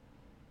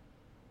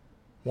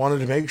wanted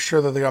to make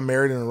sure that they got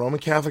married in a Roman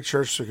Catholic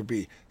church so it could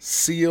be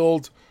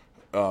sealed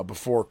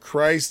before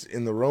Christ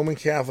in the Roman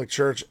Catholic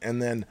Church.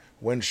 And then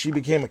when she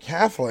became a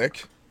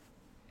Catholic,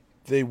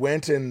 they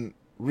went and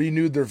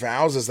renewed their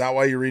vows. Is that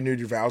why you renewed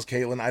your vows,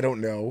 Caitlin? I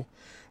don't know.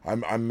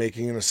 I'm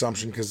making an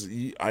assumption because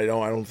I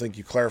don't think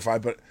you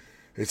clarified, but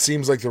it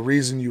seems like the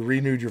reason you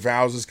renewed your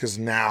vows is because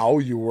now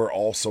you were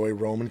also a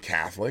Roman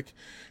Catholic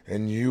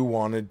and you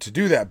wanted to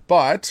do that.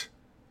 But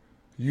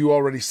you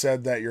already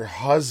said that your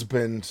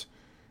husband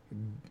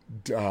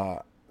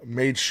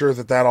made sure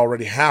that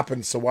already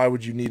happened, so why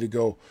would you need to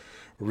go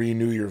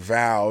renew your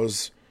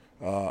vows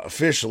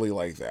officially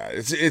like that?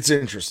 It's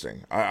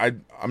interesting.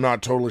 I'm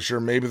not totally sure.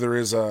 Maybe there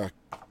is a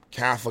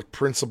Catholic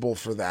principle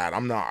for that.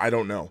 I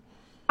don't know.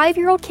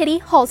 5-year-old kitty,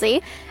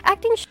 Halsey,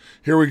 acting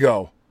Here we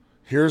go.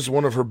 Here's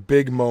one of her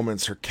big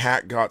moments. Her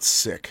cat got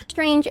sick.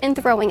 Strange and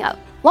throwing up.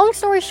 Long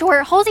story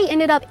short, Halsey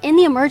ended up in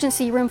the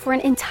emergency room for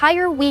an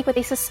entire week with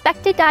a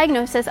suspected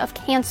diagnosis of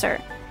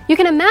cancer. You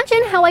can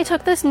imagine how I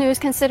took this news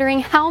considering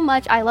how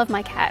much I love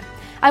my cat.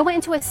 I went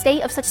into a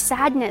state of such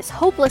sadness,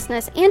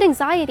 hopelessness, and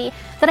anxiety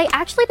that I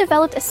actually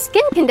developed a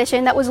skin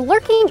condition that was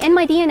lurking in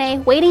my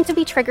DNA, waiting to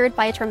be triggered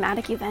by a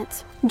traumatic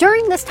event.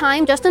 During this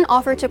time, Justin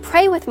offered to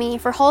pray with me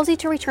for Halsey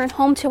to return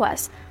home to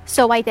us.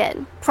 So I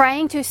did.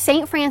 Praying to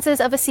St. Francis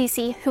of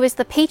Assisi, who is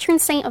the patron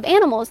saint of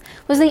animals,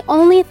 was the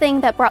only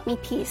thing that brought me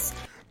peace.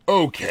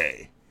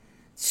 Okay.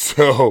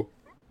 So,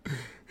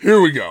 here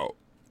we go.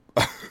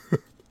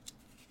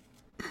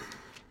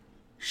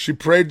 She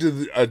prayed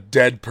to a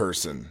dead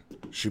person.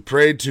 She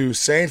prayed to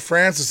St.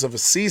 Francis of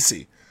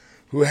Assisi,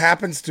 who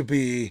happens to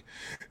be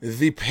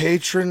the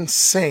patron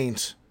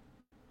saint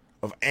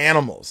of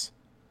animals.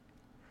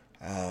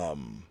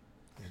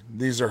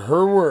 These are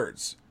her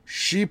words.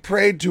 She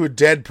prayed to a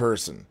dead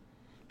person.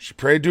 She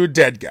prayed to a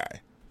dead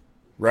guy,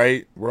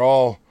 right? We're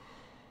all,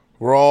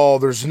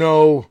 there's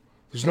no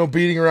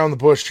beating around the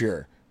bush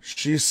here.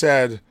 She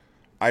said,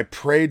 I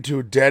prayed to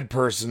a dead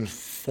person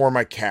for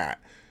my cat.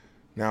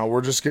 Now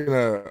I'm just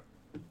gonna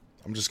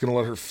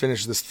let her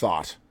finish this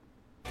thought.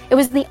 It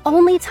was the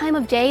only time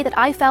of day that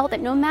I felt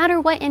that no matter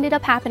what ended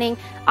up happening,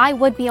 I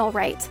would be all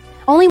right.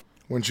 Only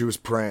when she was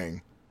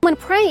praying. When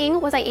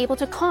praying was I able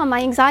to calm my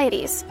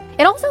anxieties.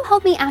 It also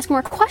helped me ask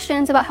more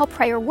questions about how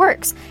prayer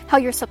works, how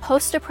you're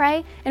supposed to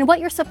pray, and what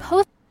you're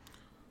supposed to.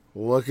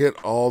 Look at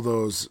all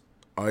those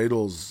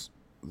idols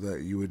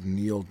that you would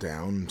kneel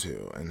down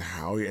to, and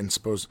how are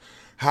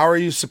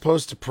you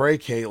supposed to pray,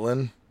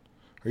 Caitlin?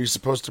 Are you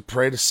supposed to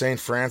pray to St.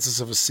 Francis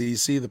of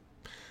Assisi, the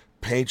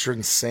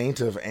patron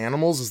saint of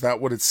animals? Is that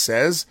what it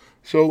says?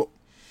 So,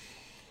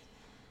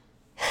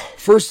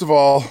 First of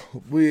all,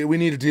 we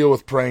need to deal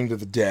with praying to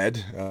the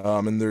dead,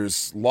 and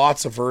there's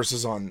lots of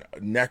verses on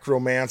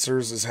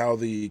necromancers, is how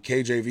the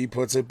KJV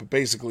puts it, but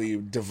basically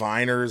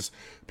diviners,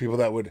 people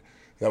that would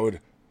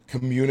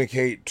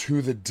communicate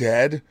to the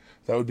dead,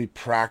 that would be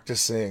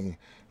practicing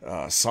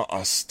a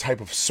type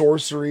of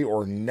sorcery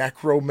or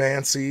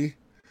necromancy,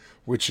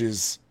 which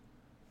is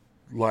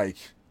like,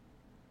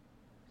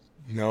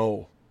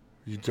 no,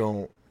 you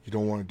don't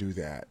want to do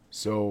that.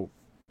 So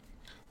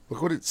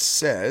look what it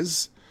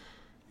says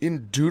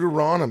in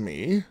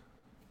Deuteronomy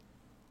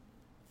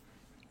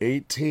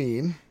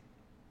 18,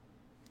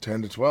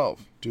 10 to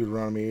 12.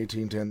 Deuteronomy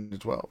 18, 10 to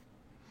 12.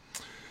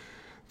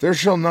 There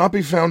shall not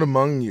be found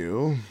among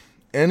you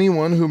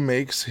anyone who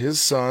makes his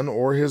son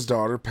or his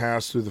daughter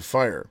pass through the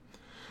fire,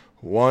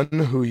 one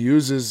who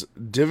uses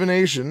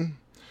divination,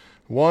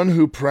 one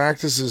who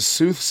practices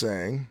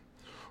soothsaying,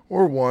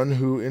 or one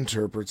who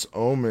interprets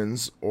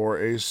omens, or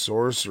a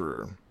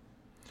sorcerer,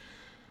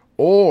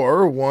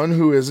 or one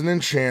who is an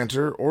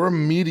enchanter, or a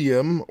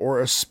medium, or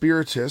a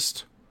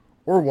spiritist,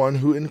 or one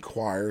who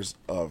inquires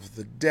of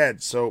the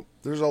dead. So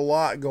there's a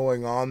lot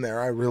going on there.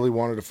 I really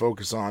wanted to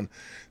focus on,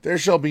 there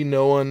shall be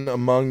no one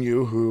among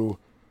you who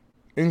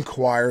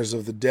inquires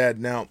of the dead.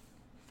 Now,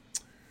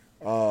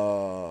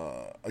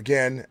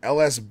 again,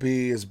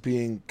 LSB is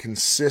being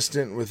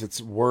consistent with its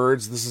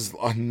words. This is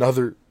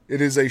it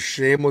is a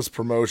shameless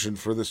promotion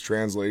for this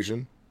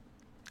translation,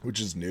 which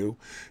is new.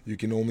 You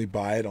can only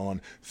buy it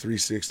on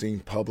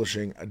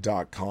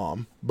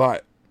 316publishing.com.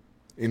 But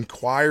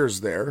inquires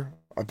there,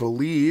 I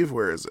believe,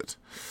 where is it?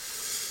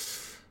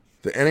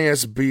 The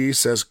NASB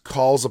says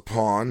calls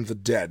upon the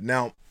dead.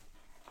 Now,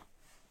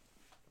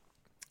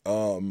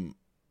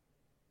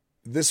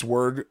 this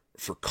word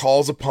for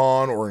calls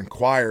upon or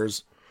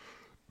inquires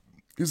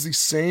is the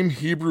same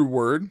Hebrew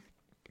word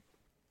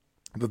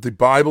that the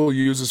Bible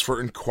uses for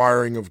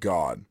inquiring of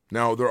God.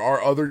 Now, there are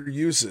other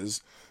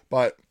uses,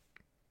 but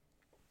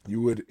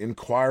you would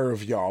inquire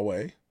of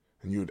Yahweh,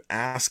 and you would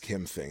ask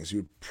him things. You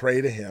would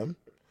pray to him,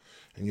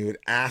 and you would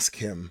ask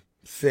him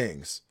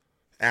things.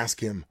 Ask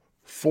him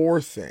for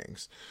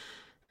things.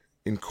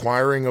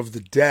 Inquiring of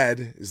the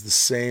dead is the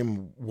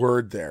same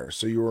word there.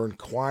 So you are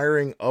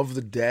inquiring of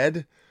the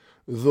dead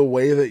the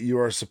way that you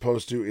are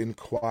supposed to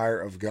inquire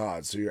of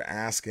God. So you're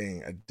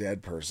asking a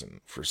dead person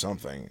for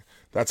something.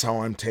 That's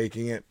how I'm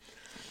taking it.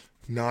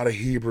 Not a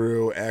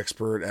Hebrew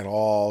expert at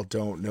all.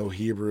 Don't know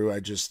Hebrew.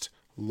 I just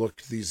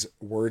looked these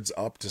words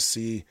up to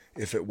see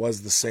if it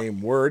was the same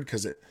word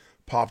because it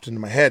popped into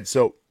my head.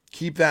 So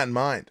keep that in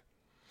mind.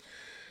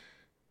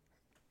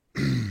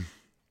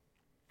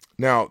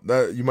 Now,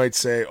 you might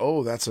say,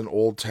 oh, that's an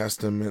Old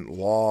Testament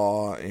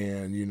law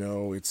and,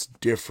 it's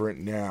different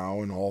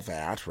now and all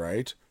that,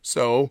 right?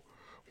 So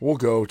we'll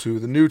go to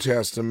the New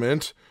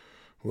Testament.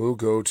 We'll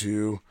go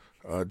to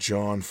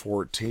John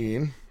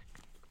 14.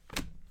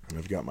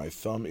 I've got my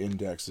thumb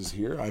indexes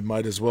here. I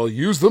might as well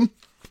use them.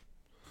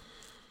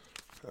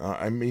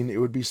 It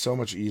would be so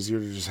much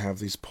easier to just have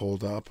these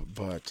pulled up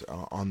but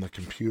on the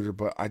computer,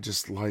 but I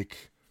just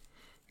like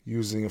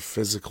using a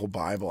physical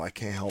Bible. I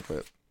can't help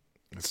it.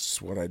 It's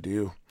just what I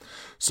do.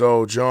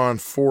 So John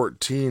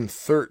 14,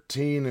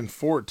 13 and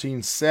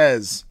 14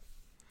 says,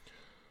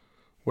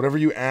 whatever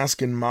you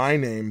ask in my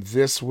name,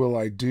 this will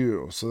I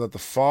do, so that the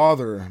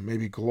Father may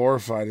be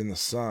glorified in the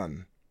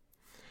Son.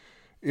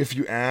 If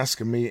you ask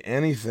me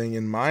anything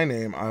in my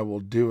name, I will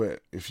do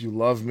it. If you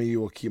love me,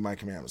 you will keep my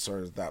commandments.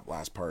 Sorry, that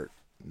last part,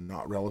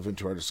 not relevant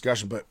to our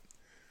discussion, but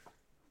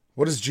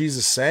what is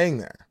Jesus saying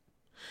there?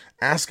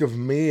 Ask of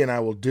me and I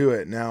will do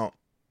it. Now,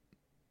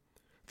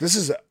 this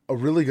is a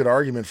really good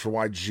argument for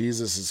why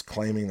Jesus is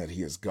claiming that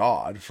he is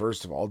God.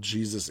 First of all,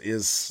 Jesus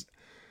is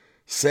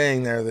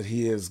saying there that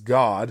he is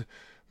God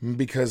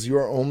because you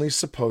are only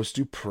supposed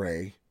to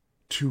pray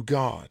to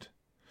God.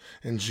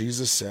 And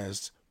Jesus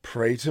says,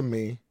 pray to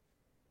me,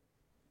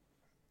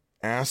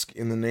 ask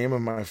in the name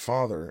of my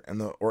Father,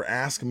 or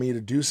ask me to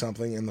do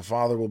something and the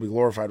Father will be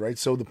glorified, right?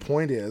 So the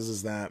point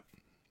is that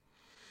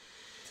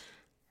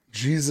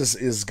Jesus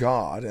is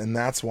God, and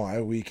that's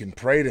why we can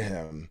pray to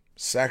him.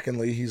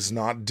 Secondly, he's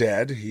not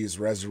dead, he's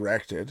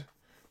resurrected.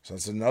 So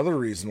that's another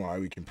reason why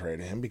we can pray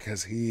to him,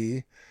 because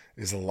he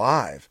is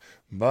alive.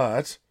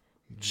 But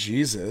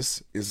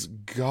Jesus is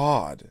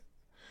God.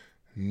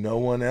 No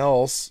one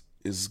else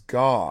is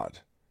God.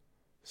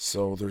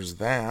 So there's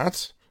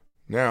that.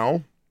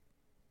 Now,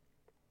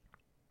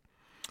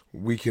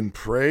 we can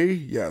pray,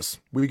 yes,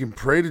 we can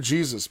pray to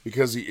Jesus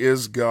because he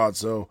is God.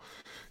 So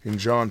in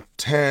John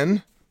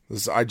 10,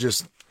 this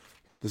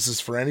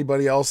is for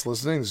anybody else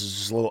listening. This is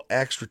just a little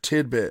extra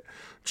tidbit.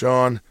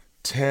 John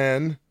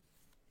 10:30.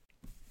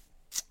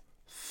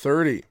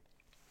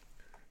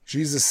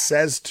 Jesus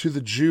says to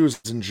the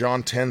Jews in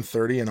John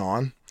 10:30 and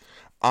on,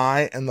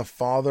 I and the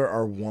Father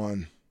are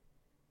one.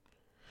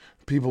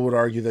 People would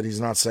argue that he's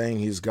not saying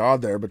he's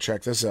God there, but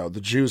check this out. The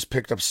Jews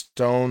picked up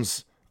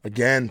stones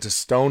again to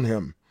stone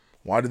him.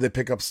 Why did they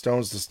pick up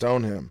stones to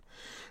stone him?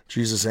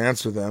 Jesus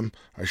answered them,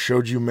 I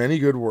showed you many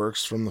good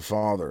works from the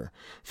Father.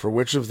 For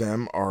which of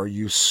them are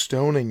you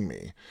stoning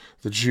me?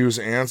 The Jews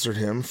answered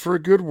him, For a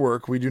good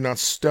work we do not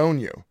stone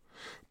you,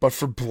 but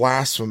for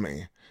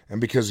blasphemy, and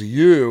because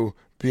you,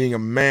 being a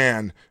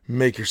man,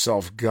 make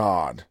yourself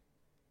God.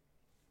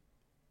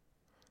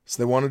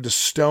 So they wanted to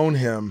stone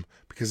him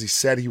because he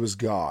said he was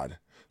God.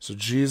 So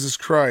Jesus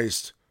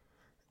Christ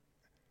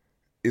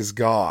is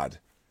God.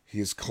 He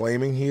is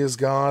claiming he is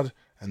God,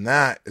 and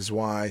that is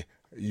why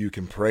you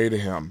can pray to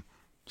him.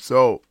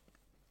 So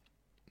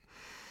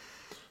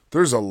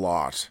there's a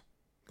lot.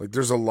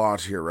 There's a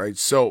lot here, right?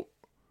 So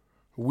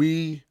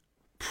we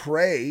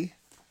pray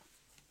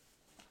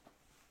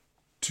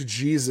to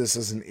Jesus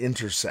as an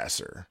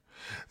intercessor.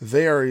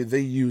 They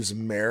use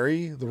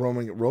Mary. The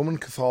Roman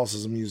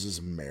Catholicism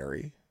uses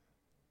Mary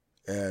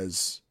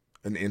as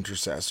an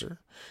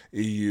intercessor.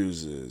 It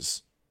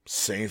uses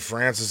Saint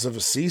Francis of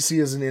Assisi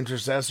as an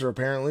intercessor,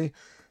 apparently.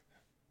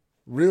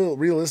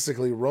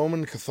 Realistically,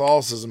 Roman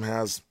Catholicism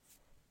has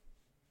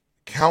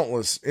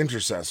countless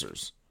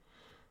intercessors.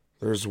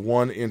 There's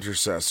one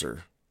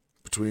intercessor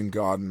between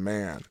God and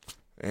man.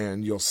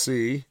 And you'll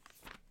see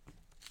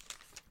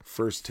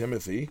 1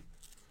 Timothy.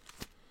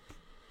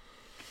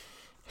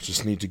 I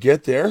just need to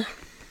get there.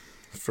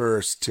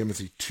 1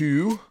 Timothy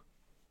 2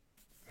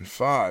 and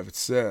 5, it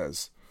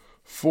says,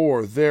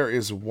 For there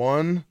is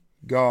one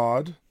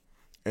God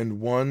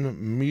and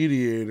one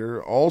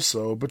mediator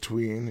also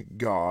between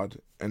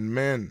God and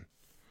men,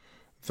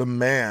 the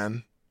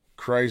man,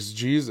 Christ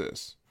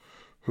Jesus,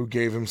 who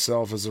gave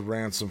himself as a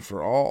ransom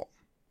for all,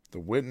 the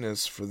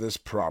witness for this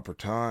proper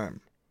time.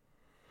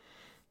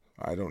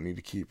 I don't need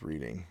to keep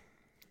reading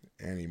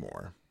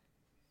anymore.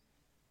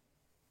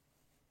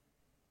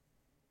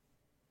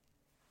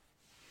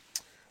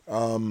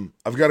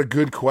 I've got a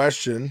good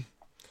question.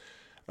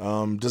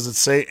 Does it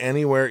say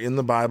anywhere in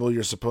the Bible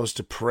you're supposed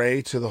to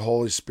pray to the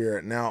Holy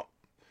Spirit? Now,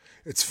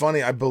 it's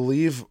funny. I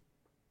believe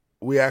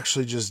we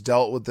actually just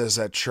dealt with this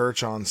at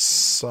church on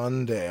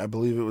Sunday. I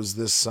believe it was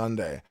this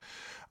Sunday.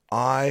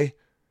 I'm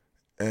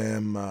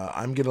going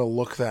to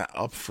look that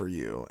up for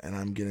you, and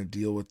I'm going to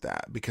deal with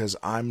that, because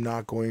I'm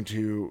not going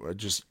to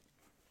just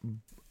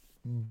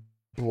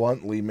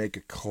bluntly make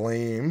a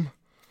claim,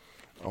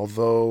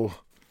 although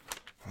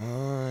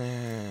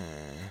I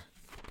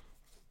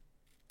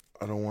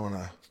don't want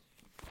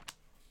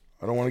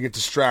to get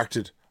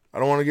distracted.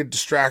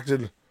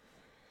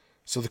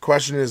 So the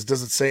question is,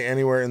 does it say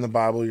anywhere in the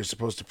Bible you're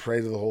supposed to pray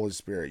to the Holy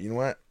Spirit? You know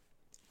what?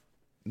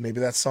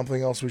 Maybe that's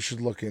something else we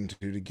should look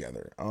into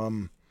together.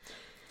 I'm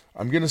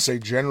going to say,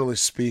 generally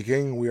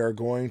speaking, we are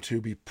going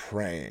to be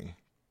praying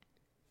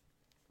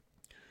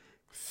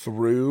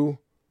through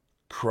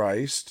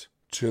Christ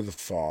to the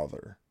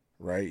Father,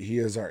 right? He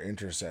is our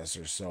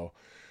intercessor. So,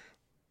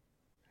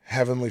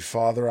 Heavenly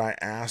Father, I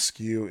ask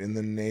you in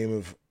the name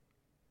of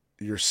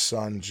your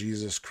Son,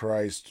 Jesus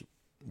Christ,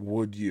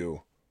 would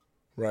you,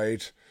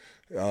 right?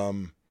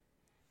 The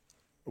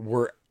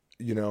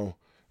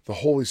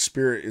Holy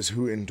Spirit is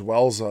who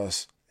indwells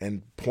us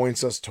and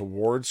points us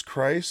towards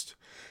Christ.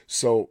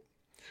 So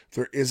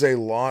there is a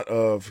lot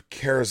of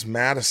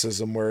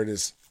charismaticism where it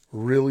is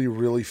really,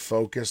 really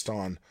focused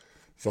on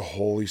the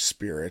Holy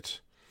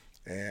Spirit.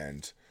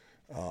 And,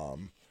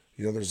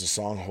 there's a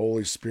song,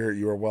 Holy Spirit,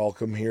 you are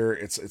welcome here.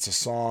 It's a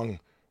song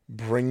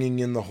bringing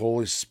in the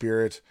Holy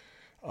Spirit.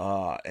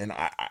 And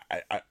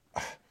I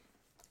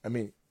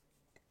mean,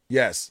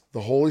 yes,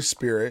 the Holy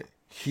Spirit,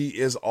 he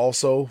is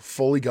also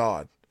fully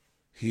God.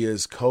 He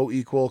is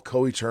co-equal,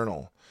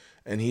 co-eternal.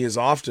 And he is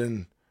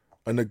often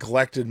a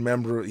neglected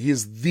member. He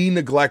is the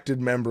neglected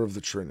member of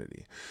the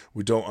Trinity.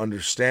 We don't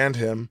understand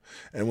him.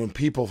 And when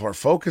people are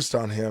focused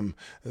on him,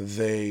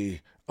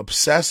 they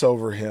obsess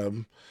over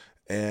him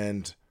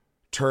and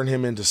turn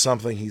him into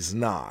something he's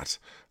not.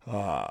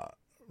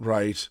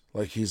 Right?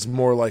 Like he's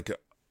more like,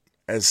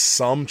 as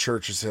some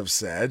churches have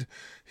said,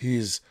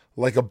 he's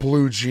like a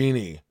blue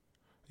genie,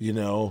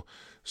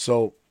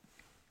 So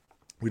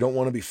we don't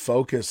want to be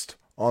focused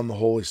on the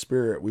Holy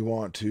Spirit. We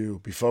want to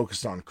be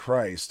focused on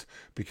Christ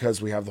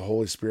because we have the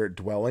Holy Spirit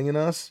dwelling in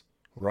us,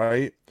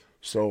 right?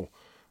 So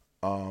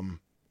I'm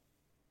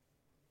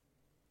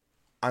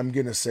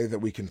going to say that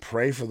we can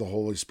pray for the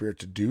Holy Spirit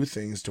to do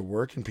things, to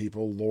work in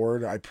people.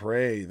 Lord, I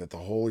pray that the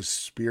Holy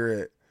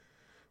Spirit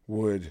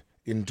would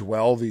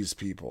indwell these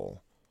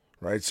people,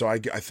 right? So I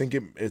think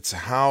it's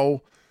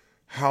how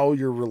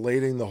you're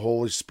relating the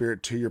Holy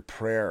Spirit to your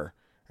prayer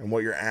and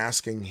what you're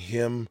asking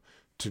him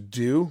to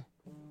do,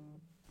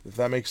 if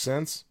that makes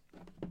sense.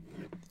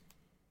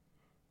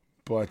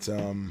 But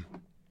I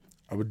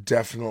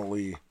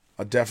definitely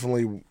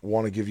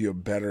want to give you a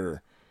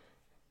better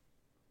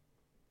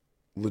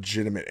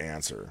legitimate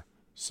answer.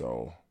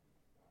 So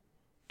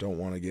don't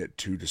want to get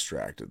too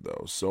distracted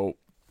though. So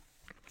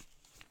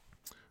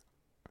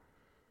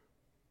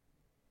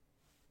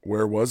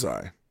where was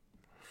I?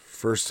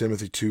 1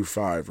 Timothy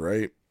 2:5,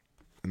 right?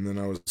 And then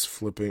I was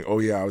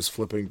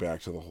flipping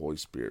back to the Holy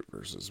Spirit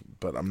verses,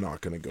 but I'm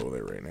not going to go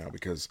there right now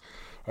because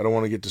I don't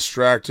want to get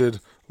distracted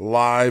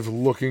live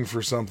looking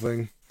for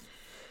something.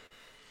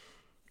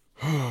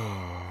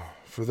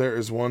 For there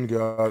is one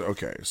God.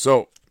 Okay,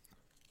 so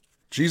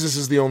Jesus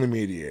is the only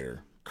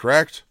mediator,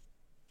 correct?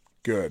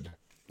 Good.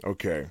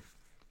 Okay.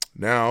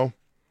 Now,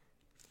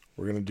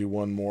 we're going to do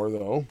one more,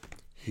 though.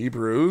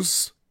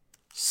 Hebrews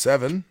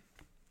 7.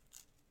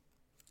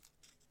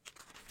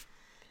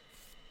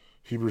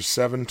 Hebrews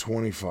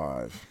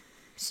 7:25.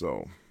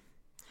 So,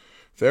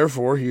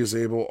 therefore he is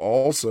able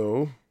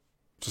also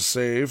to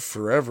save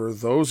forever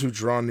those who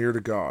draw near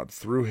to God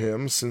through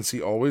him, since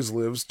he always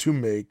lives to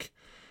make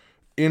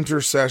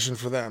intercession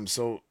for them.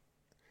 So,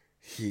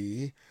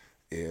 he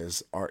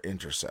is our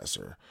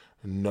intercessor.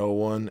 No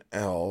one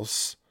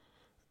else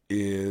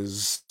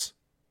is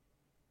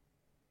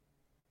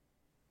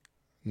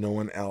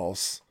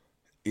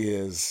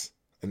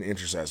an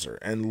intercessor.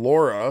 And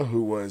Laura,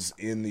 who was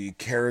in the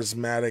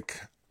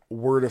charismatic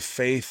word of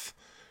faith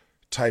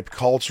type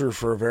culture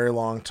for a very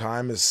long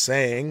time, is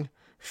saying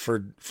for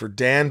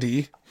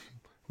Dandy,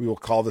 we will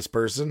call this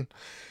person,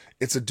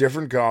 it's a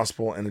different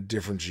gospel and a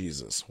different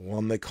Jesus,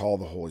 one they call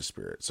the Holy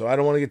Spirit. So I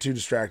don't want to get too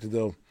distracted,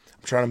 though.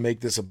 I'm trying to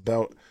make this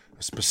about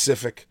a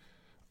specific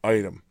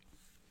item.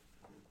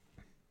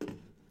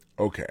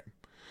 Okay.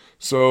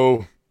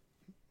 So,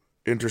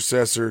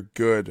 intercessor,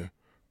 good.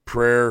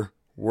 Prayer,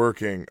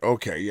 working.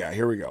 Okay, yeah,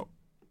 here we go.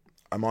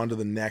 I'm on to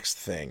the next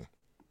thing.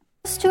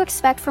 To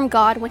expect from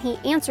God when he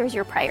answers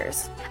your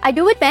prayers. I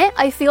do admit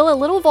I feel a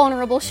little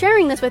vulnerable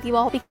sharing this with you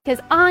all because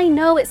I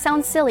know it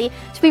sounds silly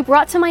to be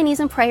brought to my knees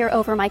in prayer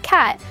over my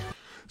cat.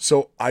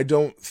 So I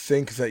don't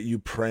think that you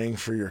praying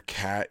for your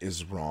cat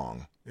is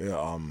wrong.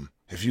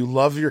 If you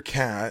love your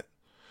cat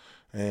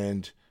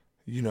and,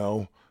 you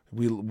know,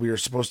 we are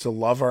supposed to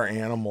love our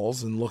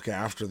animals and look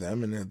after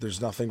them, and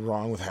there's nothing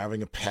wrong with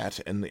having a pet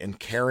and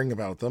caring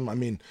about them. I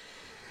mean,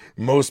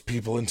 most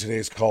people in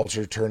today's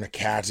culture turn a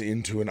cat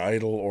into an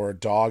idol or a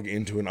dog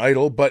into an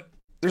idol, but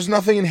there's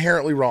nothing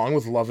inherently wrong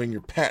with loving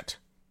your pet.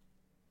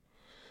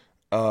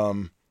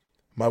 My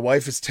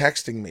wife is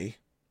texting me,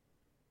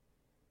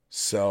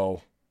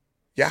 so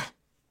yeah,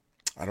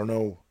 I don't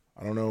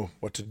know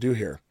what to do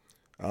here.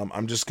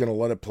 I'm just gonna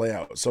let it play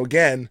out. So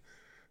again,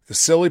 the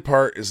silly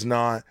part is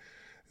not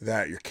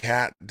that your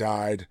cat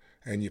died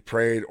and you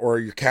prayed, or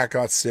your cat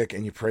got sick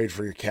and you prayed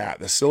for your cat.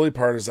 The silly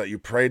part is that you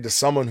prayed to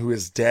someone who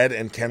is dead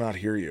and cannot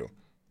hear you.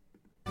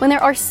 When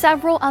there are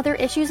several other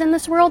issues in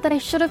this world that I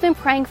should have been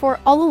praying for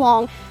all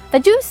along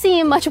that do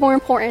seem much more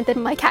important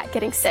than my cat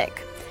getting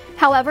sick.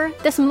 However,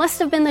 this must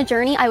have been the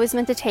journey I was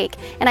meant to take,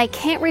 and I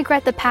can't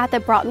regret the path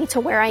that brought me to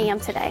where I am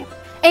today.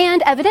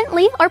 And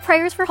evidently, our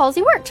prayers for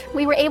Halsey worked.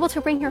 We were able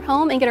to bring her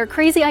home and get our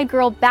crazy-eyed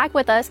girl back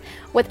with us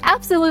with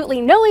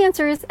absolutely no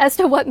answers as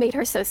to what made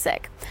her so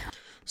sick.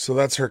 So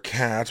that's her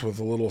cat with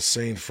a little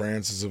St.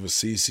 Francis of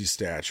Assisi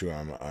statue,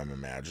 I'm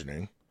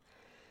imagining.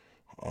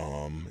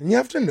 And you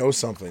have to know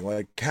something.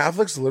 Like,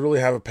 Catholics literally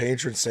have a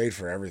patron saint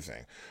for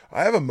everything.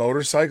 I have a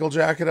motorcycle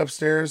jacket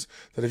upstairs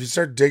that if you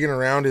start digging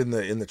around in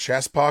the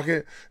chest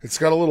pocket, it's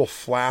got a little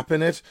flap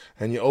in it,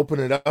 and you open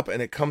it up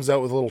and it comes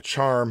out with a little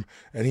charm,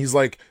 and he's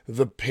like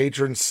the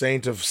patron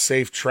saint of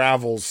safe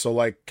travels. So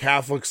like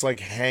Catholics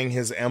like hang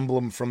his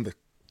emblem from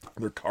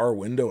their car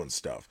window and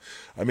stuff.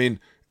 I mean,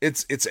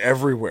 it's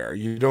everywhere.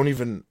 You don't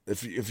even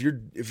if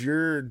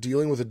you're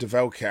dealing with a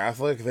devout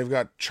Catholic, they've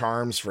got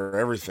charms for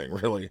everything,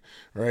 really,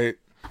 right?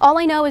 All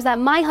I know is that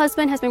my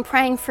husband has been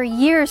praying for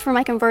years for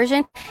my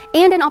conversion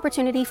and an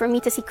opportunity for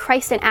me to see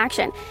Christ in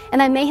action, and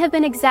that may have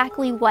been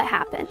exactly what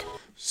happened.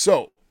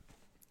 So,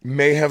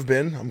 may have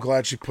been. I'm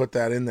glad she put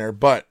that in there,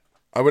 but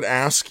I would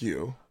ask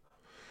you,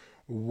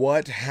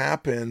 what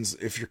happens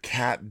if your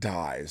cat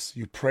dies?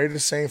 You pray to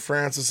St.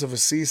 Francis of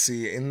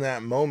Assisi in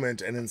that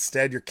moment, and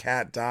instead your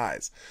cat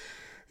dies.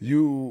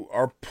 You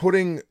are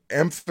putting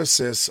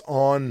emphasis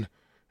on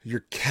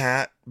your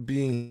cat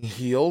being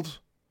healed,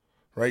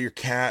 right? Your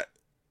cat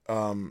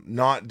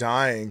not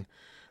dying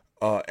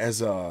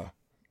as a,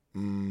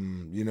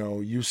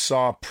 you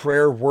saw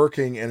prayer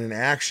working and in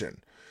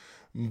action.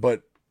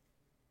 But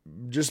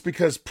just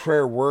because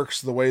prayer works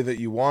the way that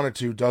you want it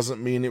to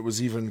doesn't mean it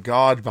was even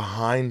God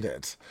behind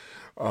it,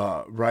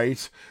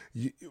 right?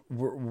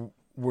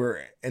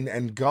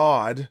 And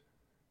God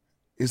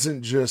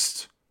isn't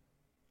just,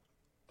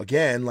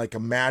 again, like a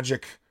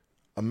magic,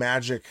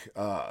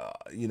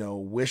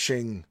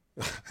 wishing,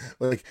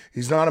 like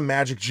he's not a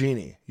magic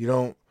genie. You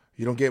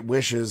don't get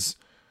wishes.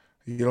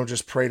 You don't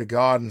just pray to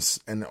God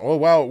and oh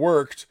wow, it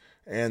worked,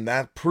 and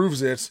that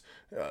proves it.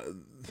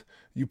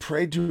 You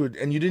prayed to it,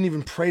 and you didn't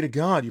even pray to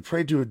God. You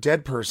prayed to a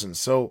dead person.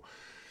 So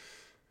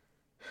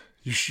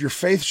your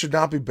faith should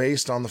not be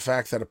based on the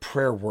fact that a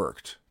prayer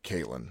worked,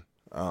 Caitlin,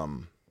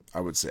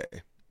 I would say.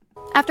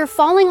 After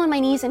falling on my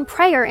knees in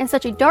prayer in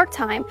such a dark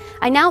time,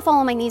 I now fall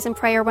on my knees in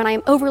prayer when I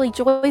am overly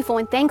joyful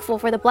and thankful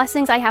for the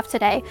blessings I have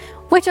today,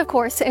 which of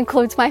course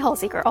includes my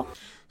Halsey girl.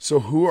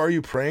 So who are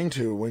you praying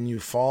to when you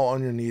fall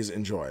on your knees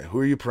in joy? Who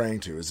are you praying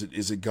to?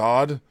 Is it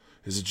God?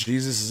 Is it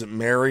Jesus? Is it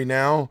Mary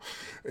now?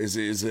 Is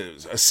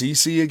it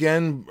Assisi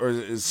again? Or is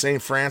it St.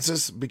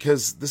 Francis?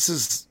 Because this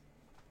is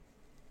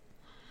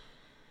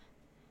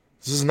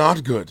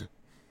not good.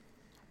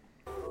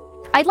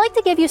 I'd like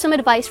to give you some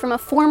advice from a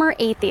former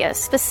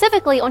atheist,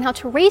 specifically on how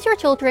to raise your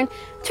children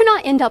to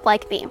not end up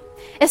like me.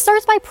 It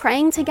starts by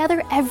praying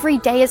together every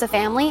day as a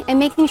family and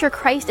making sure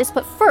Christ is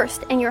put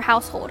first in your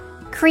household,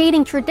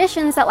 creating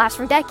traditions that last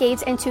for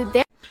decades into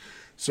their...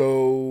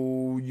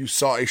 So you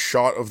saw a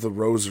shot of the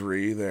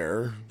rosary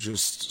there,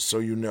 just so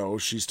you know.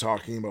 She's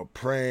talking about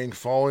praying,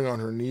 falling on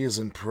her knees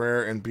in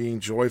prayer, and being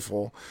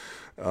joyful.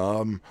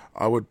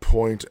 I would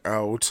point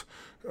out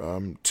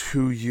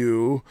to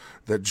you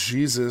that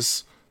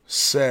Jesus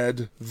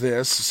said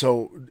this.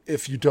 So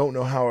if you don't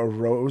know how a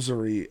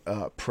rosary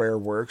prayer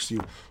works,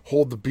 you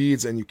hold the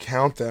beads and you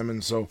count them.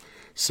 And so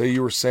say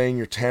you were saying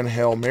your 10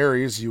 Hail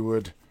Marys, you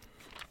would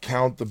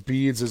count the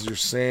beads as you're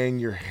saying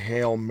your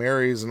Hail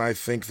Marys. And I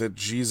think that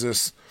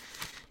Jesus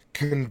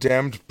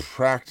condemned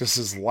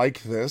practices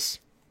like this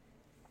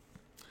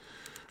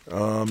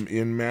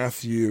in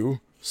Matthew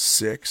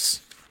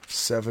 6,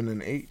 7,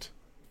 and 8.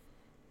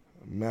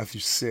 Matthew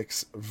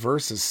 6,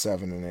 verses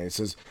 7 and 8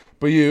 says,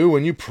 "But you,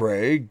 when you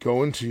pray,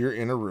 go into your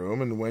inner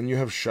room, and when you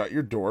have shut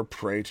your door,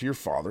 pray to your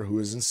Father who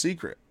is in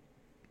secret.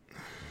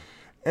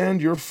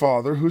 And your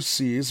Father who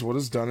sees what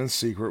is done in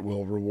secret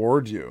will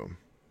reward you.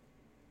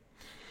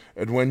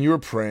 And when you are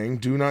praying,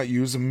 do not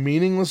use a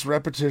meaningless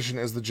repetition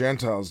as the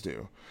Gentiles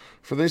do,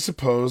 for they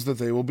suppose that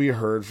they will be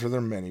heard for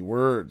their many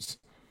words.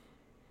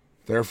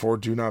 Therefore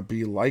do not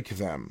be like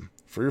them,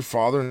 for your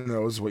Father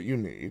knows what you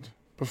need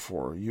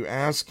before you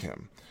ask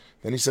him."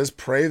 Then he says,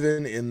 pray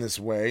then in this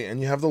way,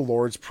 and you have the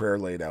Lord's Prayer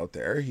laid out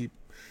there. He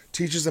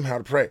teaches them how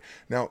to pray.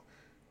 Now,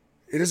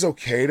 it is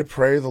okay to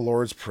pray the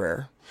Lord's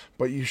Prayer,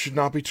 but you should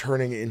not be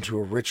turning it into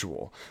a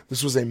ritual.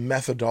 This was a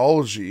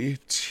methodology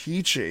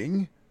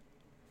teaching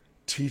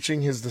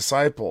his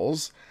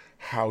disciples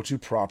how to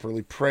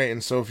properly pray.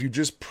 And so if you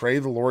just pray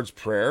the Lord's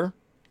Prayer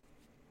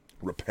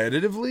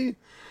repetitively,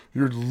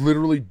 you're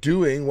literally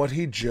doing what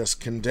he just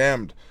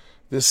condemned.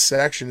 This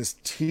section is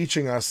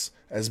teaching us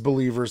as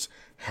believers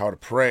how to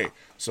pray.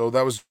 So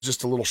that was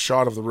just a little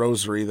shot of the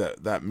rosary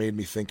that made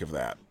me think of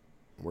that.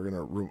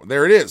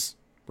 There it is.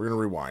 We're going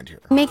to rewind here.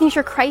 Making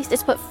sure Christ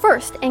is put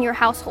first in your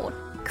household,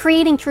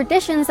 creating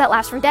traditions that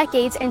last for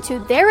decades into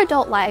their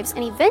adult lives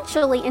and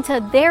eventually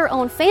into their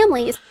own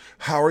families.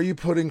 How are you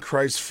putting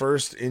Christ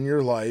first in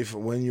your life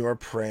when you are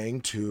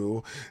praying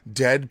to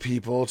dead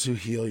people to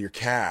heal your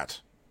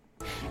cat?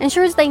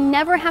 Ensures they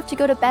never have to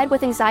go to bed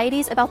with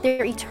anxieties about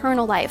their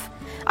eternal life.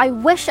 I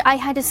wish I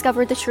had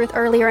discovered the truth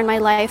earlier in my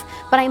life,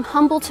 but I am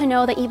humbled to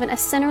know that even a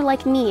sinner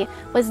like me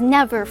was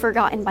never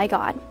forgotten by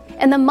God.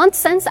 In the months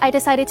since, I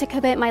decided to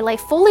commit my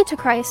life fully to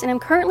Christ, and I'm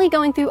currently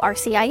going through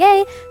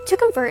RCIA to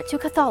convert to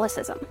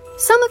Catholicism.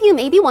 Some of you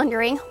may be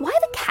wondering, why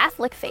the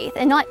Catholic faith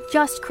and not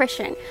just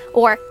Christian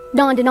or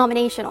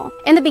non-denominational?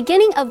 In the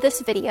beginning of this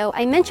video,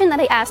 I mentioned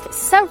that I asked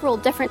several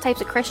different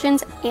types of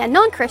Christians and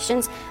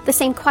non-Christians the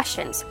same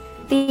questions.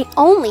 The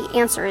only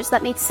answers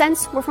that made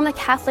sense were from the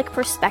Catholic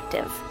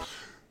perspective.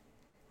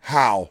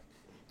 How?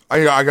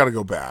 I gotta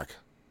go back.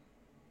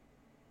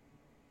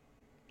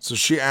 So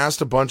she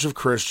asked a bunch of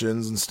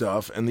Christians and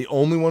stuff, and the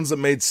only ones that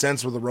made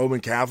sense were the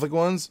Roman Catholic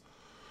ones?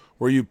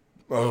 You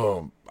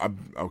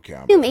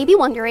may be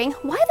wondering,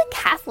 why the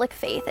Catholic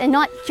faith and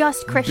not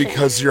just Christian?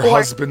 Because your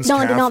husband's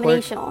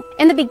non-denominational.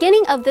 In the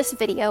beginning of this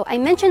video, I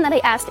mentioned that I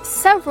asked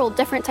several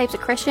different types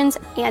of Christians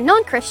and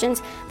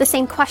non-Christians the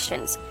same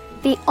questions.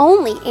 The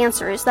only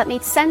answers that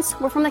made sense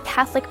were from the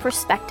Catholic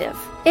perspective.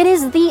 It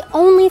is the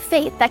only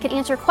faith that can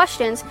answer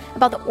questions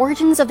about the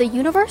origins of the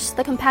universe,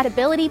 the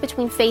compatibility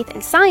between faith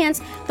and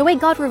science, the way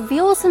God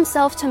reveals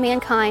himself to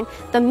mankind,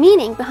 the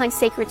meaning behind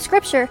sacred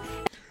scripture.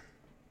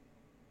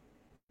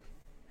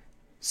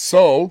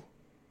 So,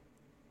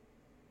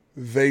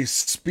 they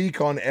speak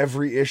on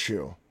every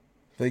issue.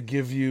 They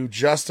give you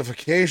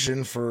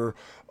justification for,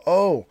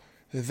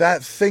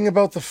 that thing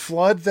about the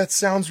flood, that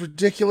sounds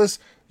ridiculous.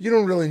 You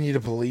don't really need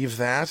to believe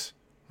that,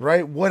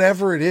 right?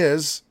 Whatever it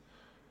is,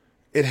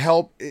 it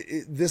helped.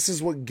 This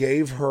is what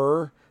gave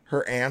her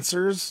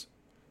answers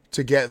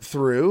to get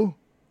through,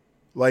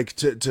 like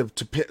to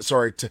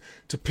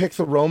pick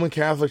the Roman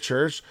Catholic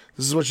Church.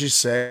 This is what she's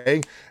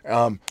saying.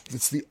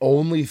 It's the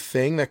only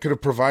thing that could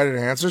have provided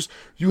answers.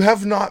 You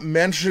have not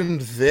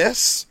mentioned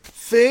this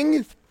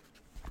thing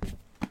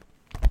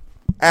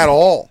at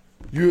all.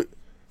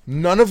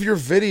 None of your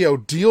video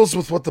deals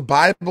with what the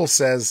Bible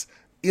says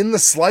in the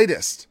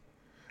slightest.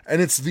 And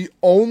it's the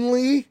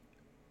only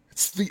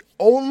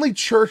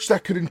church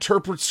that could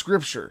interpret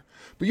scripture.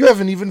 But you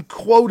haven't even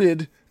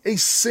quoted a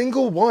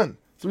single one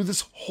through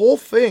this whole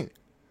thing.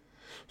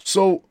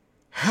 So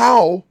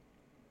how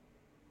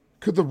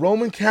could the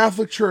Roman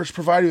Catholic Church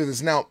provide you with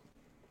this? Now,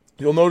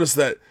 you'll notice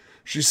that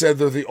she said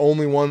they're the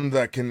only one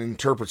that can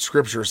interpret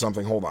scripture or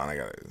something. Hold on,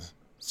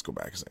 let's go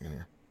back a second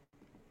here.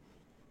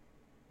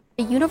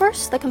 The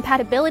universe, the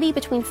compatibility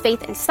between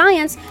faith and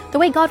science, the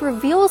way God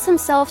reveals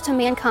himself to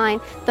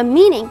mankind, the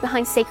meaning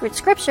behind sacred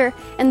scripture,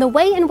 and the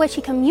way in which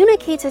he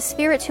communicates his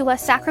spirit to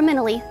us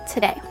sacramentally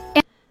today.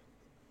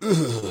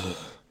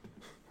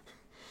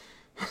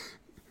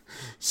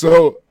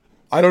 So,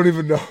 I don't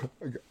even know.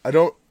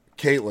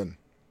 Caitlin,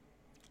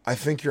 I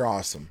think you're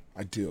awesome.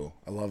 I do.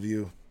 I love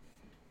you.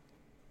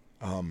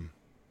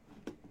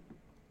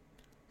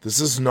 This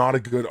is not a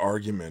good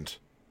argument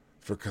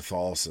for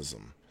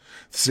Catholicism.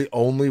 It's the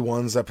only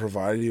ones that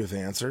provide you with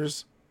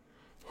answers.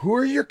 Who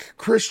are your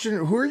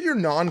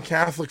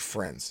non-Catholic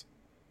friends?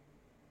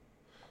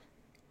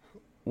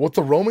 What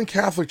the Roman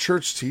Catholic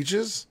Church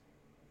teaches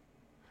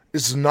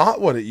is not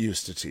what it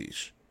used to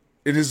teach.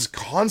 It is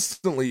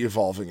constantly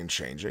evolving and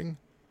changing.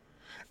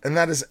 And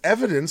that is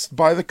evidenced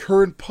by the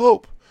current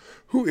Pope,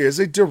 who is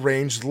a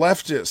deranged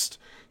leftist.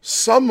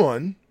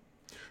 Someone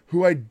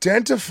who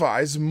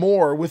identifies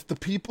more with the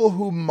people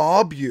who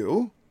mob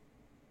you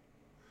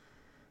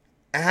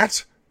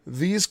at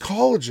these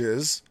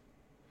colleges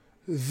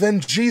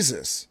than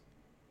Jesus.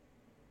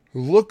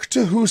 Look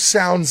to who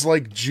sounds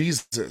like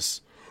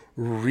Jesus.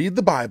 Read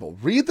the Bible.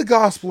 Read the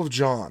Gospel of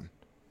John.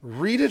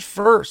 Read it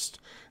first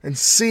and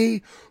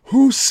see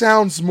who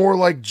sounds more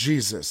like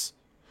Jesus.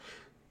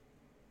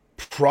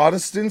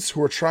 Protestants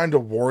who are trying to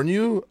warn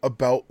you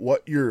about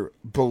what you're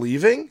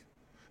believing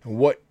and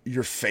what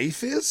your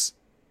faith is?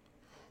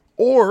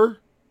 Or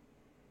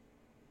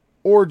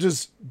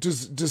does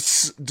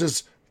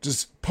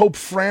Pope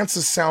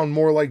Francis sound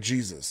more like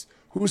Jesus?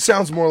 Who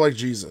sounds more like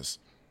Jesus?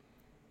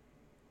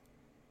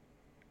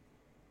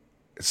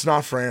 It's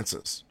not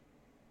Francis.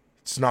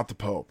 It's not the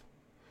Pope.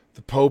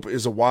 The Pope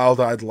is a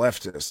wild-eyed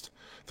leftist.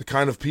 The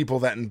kind of people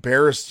that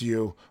embarrassed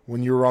you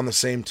when you were on the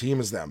same team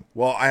as them.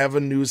 Well, I have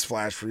a news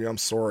flash for you. I'm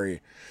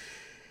sorry.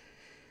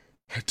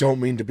 I don't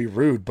mean to be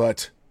rude,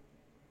 but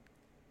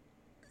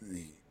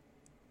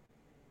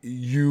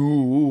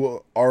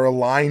you are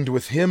aligned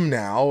with him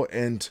now,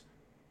 and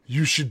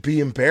you should be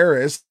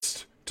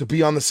embarrassed to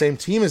be on the same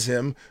team as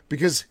him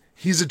because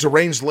he's a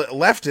deranged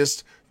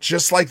leftist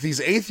just like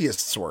these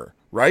atheists were,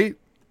 right?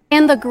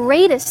 And the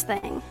greatest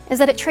thing is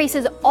that it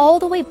traces all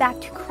the way back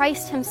to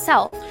Christ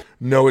himself.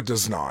 No, it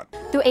does not.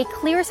 Through a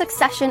clear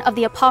succession of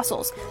the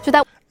apostles, so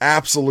that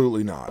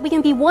absolutely not. We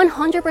can be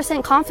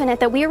 100% confident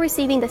that we are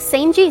receiving the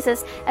same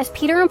Jesus as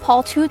Peter and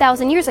Paul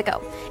 2,000 years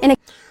ago. And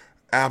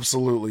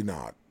absolutely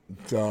not.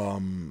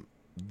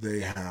 They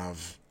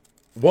have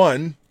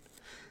one.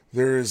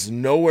 There is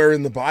nowhere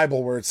in the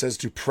Bible where it says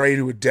to pray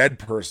to a dead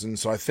person,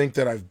 so I think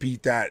that I've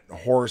beat that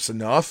horse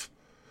enough.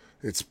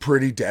 It's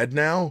pretty dead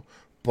now,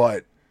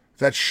 but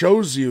that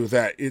shows you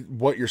that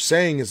what you're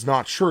saying is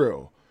not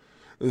true.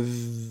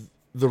 The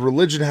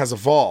religion has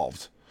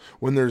evolved.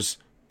 When there's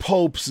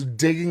popes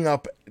digging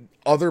up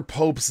other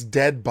popes'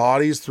 dead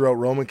bodies throughout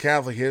Roman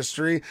Catholic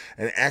history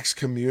and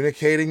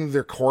excommunicating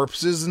their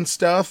corpses and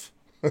stuff,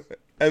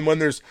 and when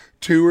there's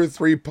 2 or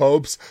 3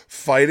 popes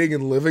fighting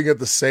and living at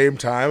the same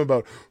time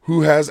about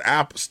who has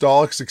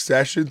apostolic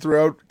succession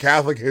throughout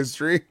Catholic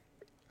history,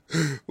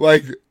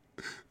 like,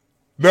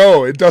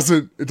 no, it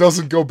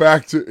doesn't go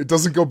back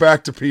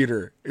to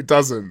Peter. It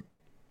doesn't.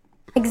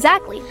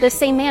 Exactly the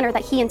same manner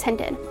that he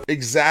intended.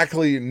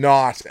 Exactly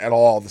not at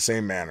all the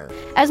same manner.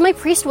 As my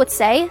priest would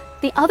say,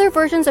 the other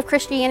versions of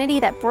Christianity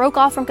that broke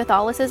off from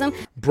Catholicism.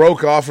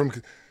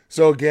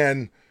 So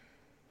again,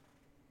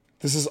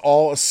 this is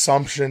all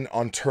assumption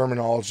on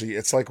terminology.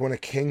 It's like when a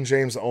King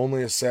James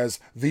only says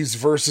these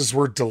verses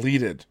were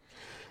deleted.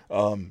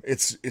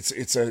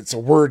 It's a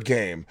word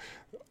game.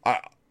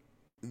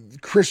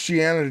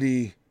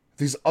 Christianity,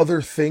 these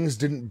other things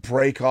didn't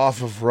break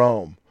off of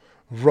Rome.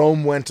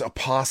 Rome went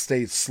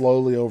apostate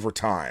slowly over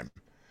time.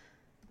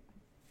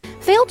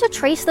 Failed to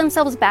trace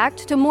themselves back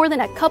to more than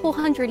a couple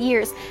hundred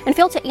years and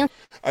failed to answer.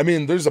 I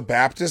mean, there's a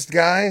Baptist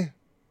guy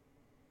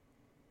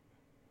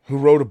who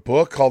wrote a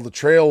book called The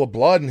Trail of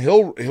Blood, and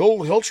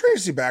he'll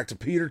trace you back to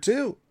Peter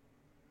too.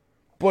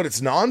 But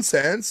it's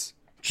nonsense,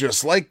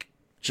 just like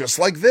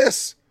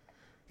this.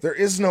 There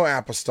is no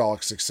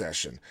apostolic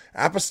succession.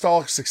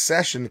 Apostolic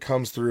succession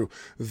comes through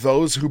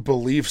those who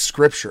believe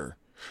Scripture,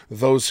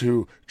 those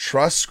who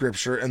trust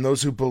Scripture, and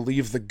those who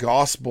believe the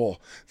gospel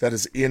that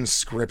is in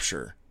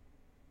Scripture.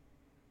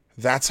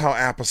 That's how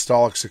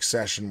apostolic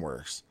succession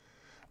works.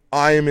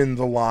 I am in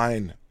the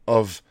line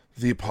of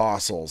the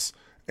apostles,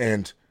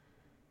 and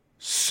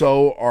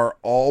so are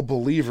all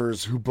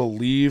believers who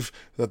believe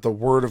that the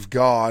Word of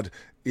God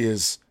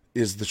is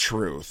the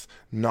truth,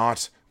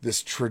 not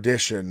this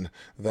tradition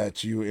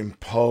that you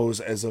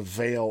impose as a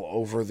veil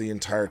over the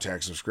entire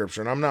text of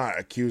Scripture. And I'm not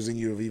accusing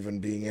you of even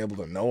being able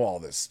to know all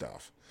this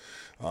stuff.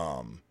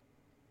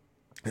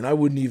 And I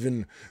wouldn't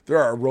even,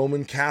 there are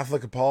Roman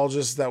Catholic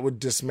apologists that would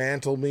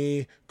dismantle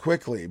me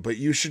quickly, but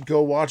you should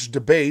go watch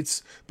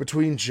debates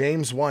between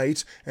James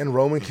White and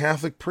Roman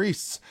Catholic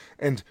priests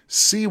and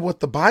see what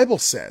the Bible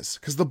says,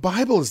 because the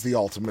Bible is the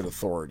ultimate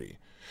authority.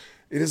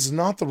 It is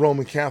not the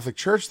Roman Catholic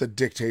Church that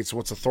dictates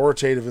what's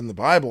authoritative in the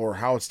Bible or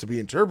how it's to be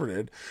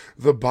interpreted.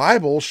 The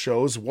Bible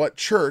shows what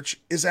church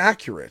is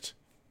accurate.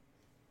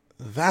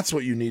 That's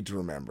what you need to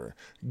remember.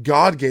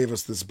 God gave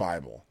us this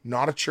Bible,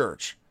 not a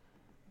church.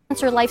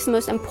 Answer life's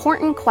most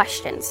important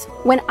questions.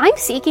 When I'm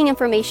seeking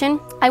information,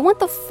 I want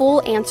the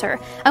full answer.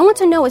 I want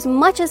to know as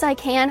much as I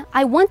can.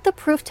 I want the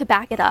proof to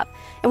back it up.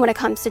 And when it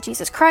comes to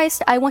Jesus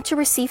Christ, I want to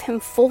receive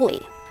him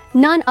fully.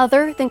 None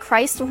other than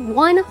Christ's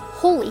one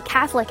holy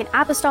Catholic and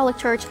Apostolic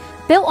Church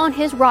built on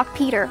his rock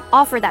Peter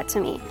offered that to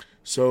me.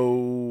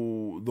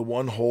 So the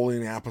one holy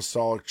and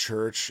apostolic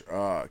church,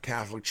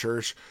 Catholic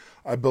Church,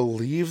 I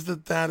believe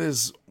that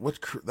is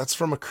that's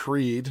from a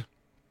creed.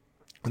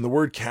 And the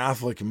word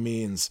Catholic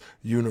means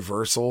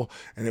universal,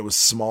 and it was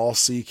small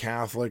c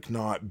Catholic,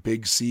 not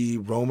big C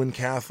Roman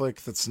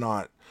Catholic. It's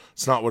not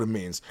what it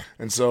means.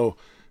 And so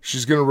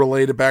she's going to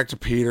relate it back to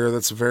Peter.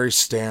 That's very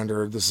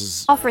standard. This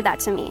is offered that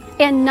to me.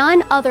 And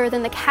none other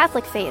than the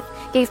Catholic faith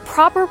gave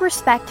proper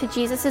respect to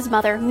Jesus'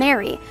 mother,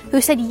 Mary,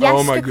 who said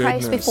yes to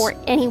Christ before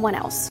anyone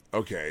else.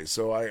 Okay,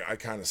 so I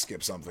kind of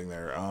skipped something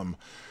there.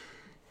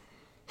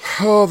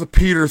 The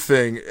Peter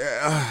thing.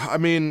 I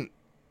mean,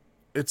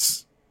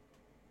 it's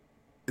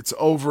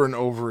over and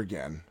over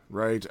again,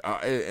 right?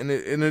 And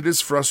it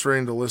is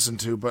frustrating to listen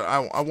to, but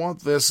I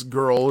want this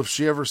girl, if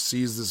she ever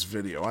sees this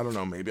video, I don't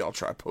know, maybe I'll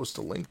try to post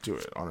a link to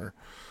it on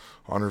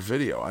her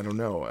video. I don't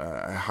know.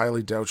 I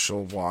highly doubt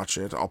she'll watch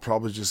it. I'll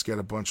probably just get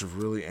a bunch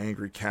of really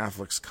angry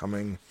Catholics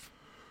coming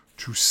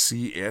to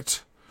see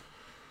it.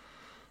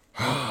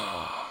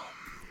 I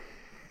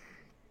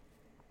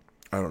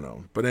don't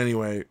know. But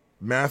anyway,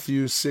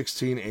 Matthew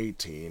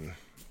 16:18.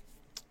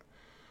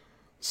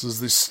 This is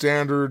the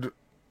standard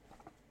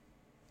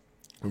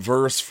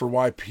verse for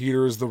why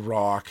Peter is the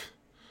rock.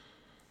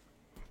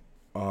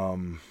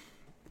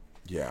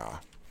 Yeah.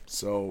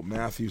 So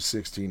Matthew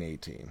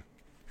 16:18.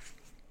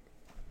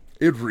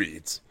 It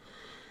reads,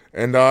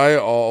 "And I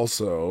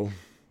also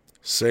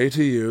say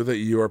to you that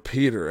you are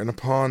Peter, and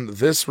upon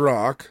this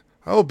rock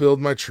I will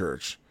build my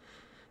church,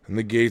 and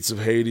the gates of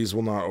Hades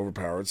will not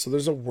overpower it." So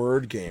there's a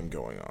word game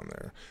going on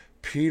there.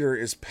 Peter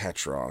is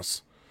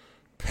Petros.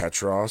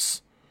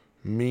 Petros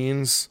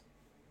means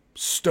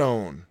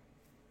stone.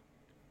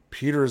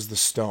 Peter is the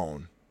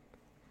stone.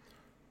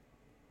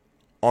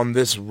 On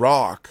this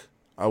rock,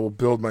 I will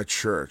build my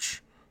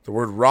church. The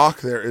word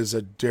rock there is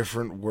a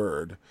different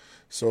word.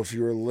 So if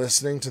you were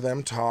listening to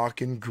them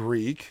talk in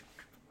Greek,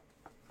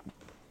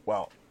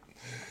 well,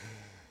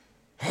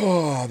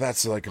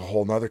 that's like a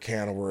whole nother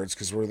can of words,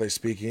 because were they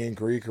speaking in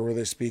Greek or were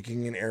they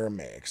speaking in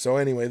Aramaic? So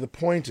anyway, the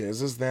point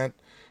is that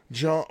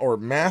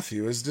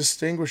Matthew is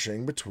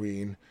distinguishing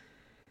between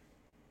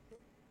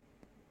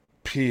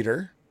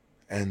Peter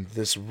and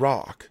this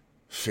rock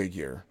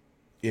figure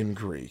in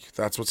Greek.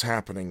 That's what's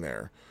happening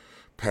there.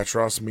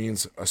 Petros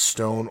means a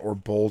stone or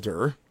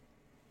boulder.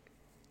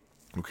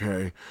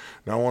 Okay,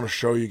 now I want to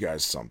show you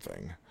guys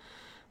something.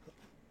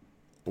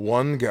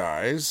 One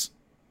guy's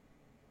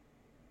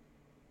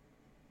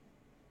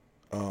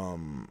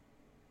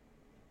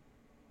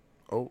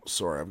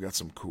sorry, I've got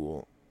some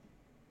cool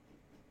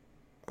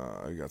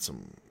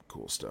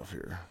stuff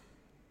here.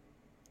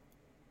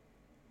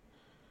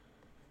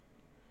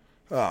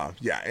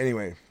 Yeah,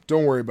 anyway,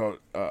 don't worry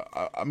about,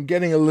 I'm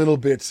getting a little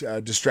bit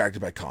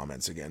distracted by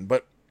comments again,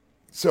 but,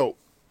 so,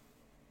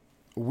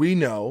 we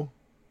know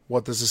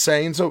what this is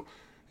saying, so,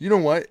 you know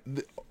what,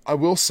 I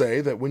will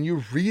say that when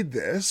you read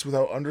this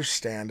without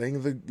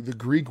understanding the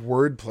Greek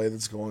wordplay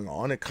that's going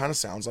on, it kind of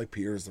sounds like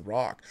Peter is the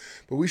rock,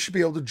 but we should be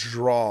able to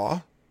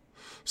draw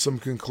some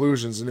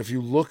conclusions, and if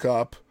you look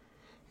up,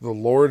 the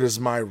Lord is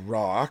my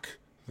rock,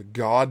 the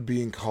God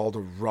being called a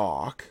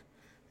rock,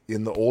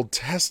 in the Old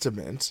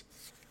Testament,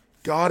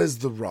 God is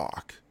the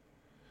rock.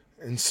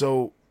 And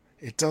so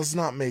it does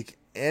not make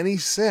any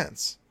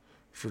sense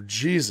for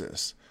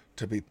Jesus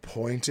to be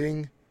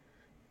pointing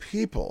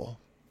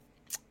people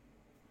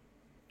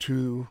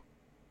to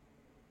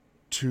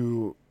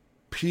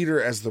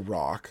Peter as the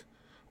rock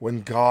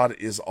when God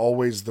is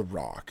always the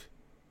rock,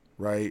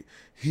 right?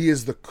 He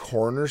is the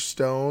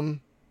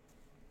cornerstone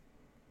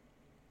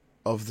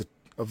of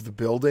the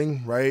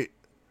building, right?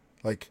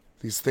 Like,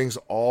 these things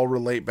all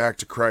relate back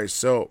to Christ.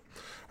 So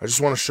I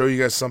just want to show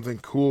you guys something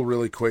cool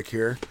really quick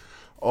here.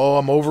 Oh,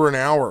 I'm over an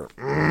hour.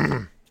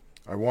 I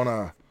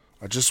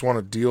just want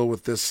to deal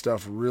with this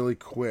stuff really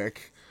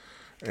quick.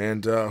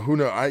 And who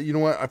knows? You know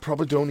what? I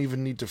probably don't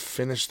even need to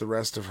finish the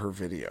rest of her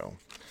video.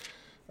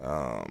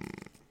 But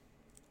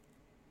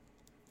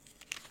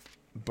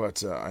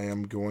I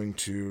am going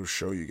to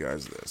show you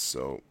guys this.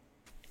 So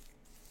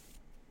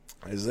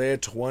Isaiah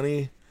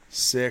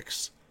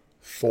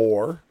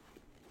 26:4.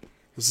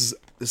 This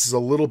is a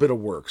little bit of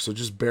work, so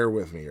just bear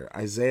with me here.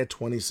 Isaiah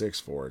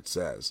 26:4, it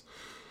says,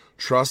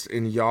 "Trust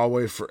in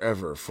Yahweh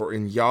forever, for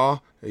in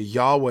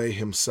Yahweh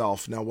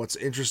himself." Now, what's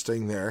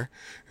interesting there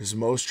is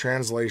most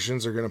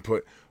translations are going to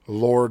put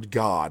Lord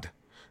God,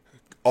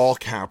 all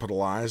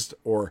capitalized,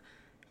 or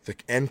the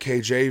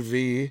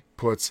NKJV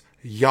puts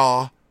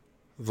Yah,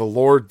 the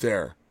Lord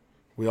there.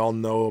 We all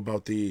know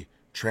about the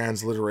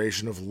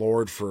transliteration of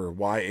Lord for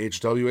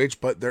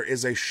YHWH, but there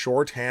is a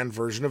shorthand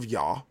version of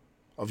Yahweh,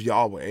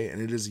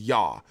 and it is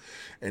Yah.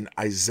 And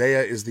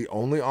Isaiah is the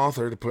only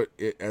author to put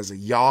it as a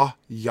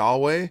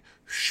Yahweh,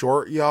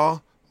 short Yah,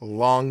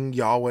 long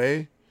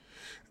Yahweh,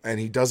 and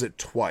he does it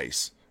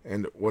twice.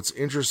 And what's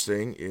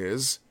interesting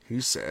is,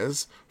 he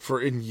says,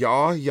 for in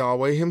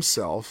Yahweh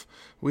himself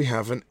we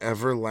have an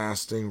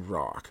everlasting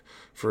rock,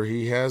 for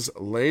he has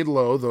laid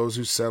low those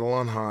who settle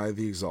on high,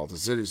 the exalted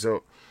city.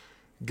 So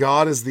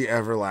God is the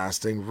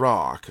everlasting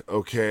rock,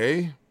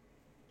 okay?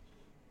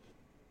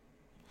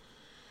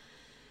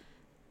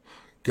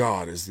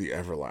 God is the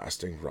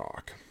everlasting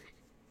rock.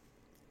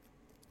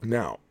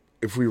 Now,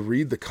 if we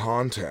read the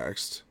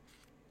context,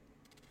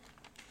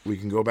 we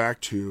can go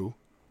back to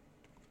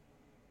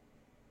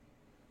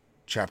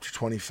chapter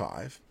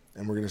 25,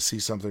 and we're going to see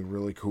something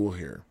really cool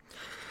here.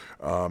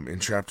 In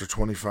chapter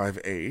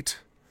 25:8,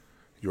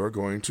 you're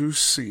going to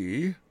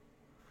see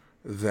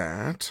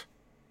that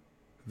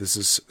this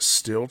is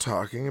still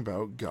talking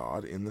about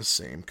God in the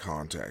same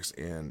context.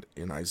 And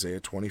in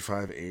Isaiah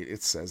 25:8,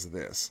 it says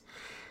this: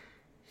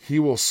 He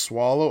will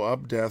swallow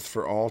up death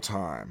for all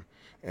time,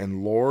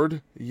 and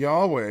Lord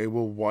Yahweh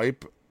will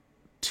wipe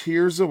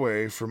tears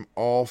away from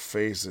all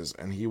faces,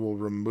 and he will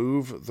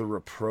remove the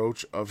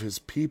reproach of his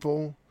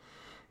people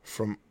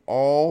from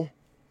all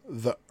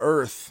the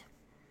earth.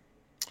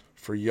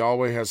 For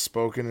Yahweh has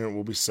spoken, and it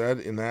will be said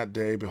in that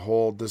day,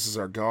 behold, this is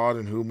our God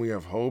in whom we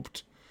have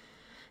hoped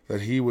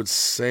that he would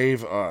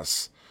save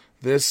us.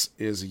 This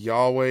is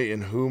Yahweh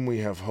in whom we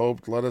have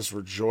hoped. Let us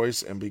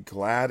rejoice and be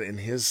glad in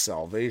his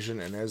salvation.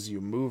 And as you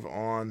move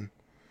on,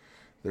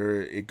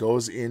 there it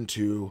goes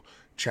into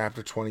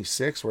chapter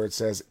 26, where it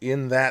says,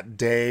 in that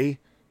day,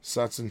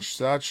 such and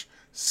such,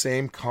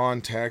 same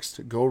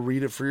context. Go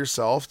read it for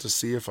yourself to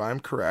see if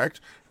I'm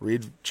correct.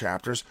 Read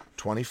chapters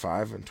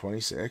 25 and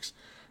 26,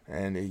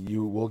 and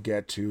you will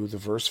get to the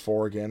verse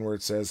 4 again, where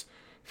it says,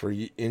 for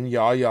in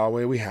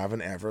Yahweh we have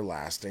an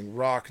everlasting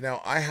rock.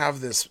 Now, I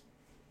have this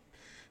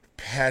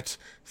pet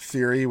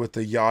theory with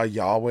the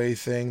Yahweh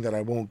thing that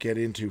I won't get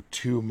into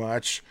too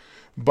much,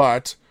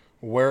 but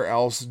where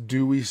else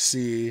do we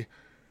see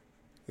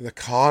the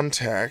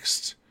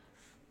context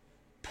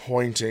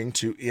pointing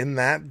to in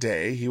that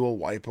day he will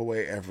wipe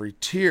away every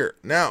tear?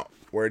 Now,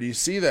 where do you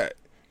see that?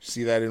 You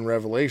see that in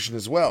Revelation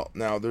as well.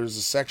 Now, there's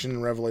a section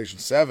in Revelation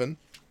 7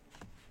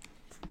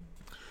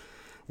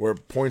 where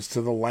it points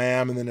to the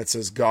Lamb, and then it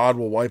says God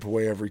will wipe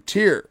away every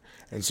tear.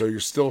 And so you're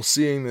still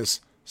seeing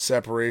this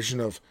separation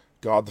of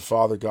God the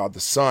Father, God the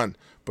Son.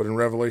 But in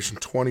Revelation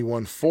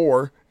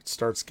 21:4, it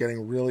starts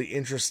getting really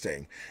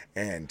interesting.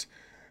 And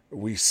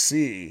we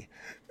see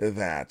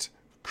that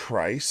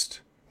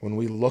Christ, when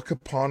we look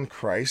upon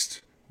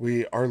Christ,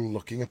 we are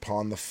looking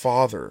upon the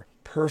Father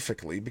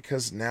perfectly,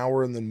 because now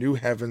we're in the new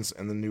heavens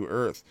and the new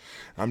earth.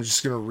 I'm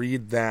just going to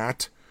read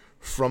that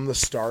from the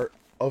start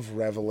of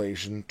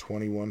Revelation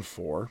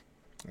 21:4.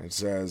 It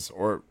says,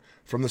 or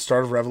from the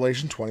start of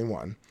Revelation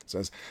 21, it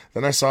says,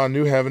 then I saw a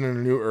new heaven and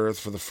a new earth,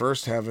 for the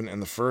first heaven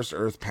and the first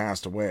earth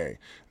passed away.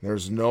 There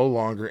is no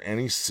longer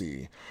any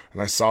sea.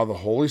 And I saw the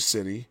holy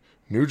city,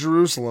 New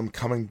Jerusalem,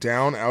 coming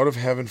down out of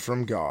heaven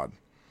from God,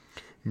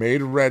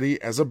 made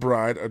ready as a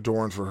bride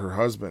adorned for her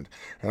husband.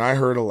 And I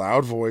heard a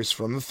loud voice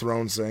from the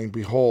throne saying,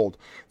 behold,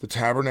 the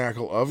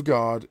tabernacle of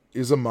God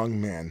is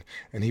among men,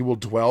 and he will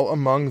dwell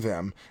among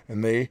them,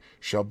 and they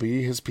shall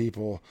be his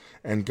people,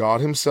 and God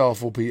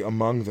himself will be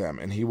among them,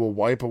 and he will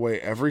wipe away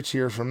every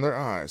tear from their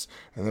eyes,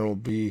 and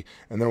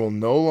there will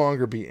no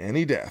longer be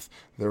any death.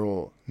 There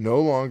will no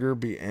longer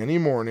be any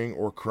mourning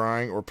or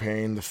crying or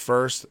pain. The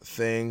first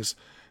things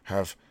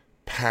have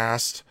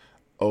passed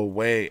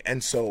away.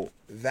 And so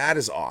that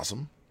is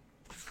awesome,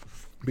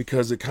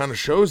 because it kind of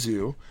shows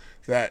you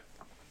that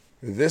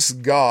this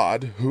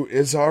God, who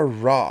is our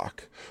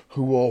rock,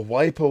 who will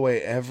wipe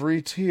away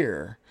every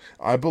tear,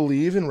 I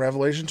believe in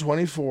Revelation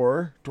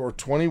 24 or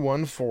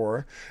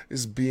 21:4,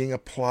 is being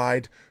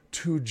applied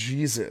to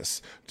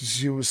Jesus. Do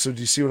you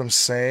see what I'm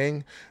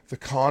saying? The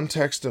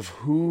context of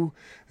who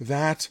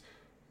that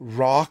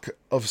rock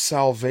of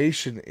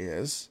salvation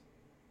is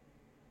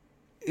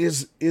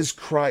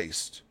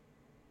Christ.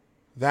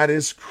 That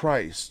is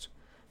Christ.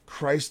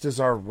 Christ is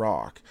our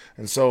rock.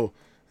 And so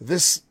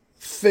this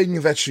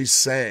thing that she's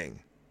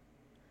saying,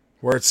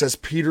 where it says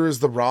Peter is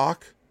the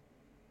rock,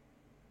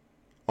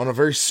 on a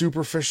very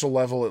superficial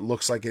level, it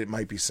looks like it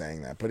might be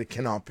saying that, but it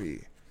cannot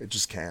be. It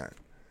just can't.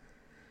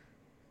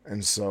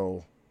 And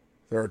so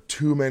there are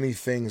too many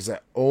things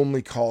that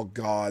only call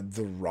God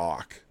the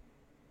rock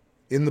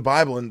in the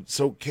Bible. And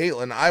so,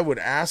 Caitlin, I would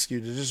ask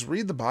you to just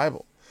read the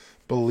Bible.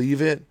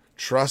 Believe it,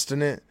 trust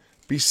in it,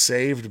 be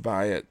saved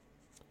by it.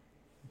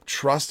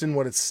 Trust in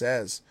what it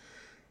says.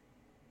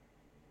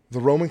 The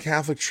Roman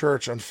Catholic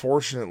Church,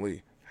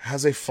 unfortunately,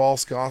 has a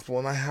false gospel,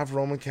 and I have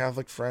Roman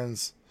Catholic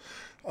friends.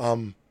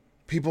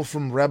 People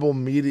from Rebel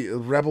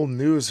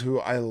News, who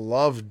I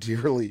love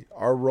dearly,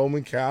 are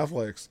Roman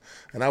Catholics,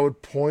 and I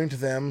would point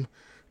them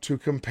to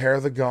compare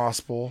the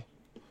gospel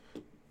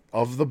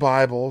of the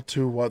Bible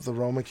to what the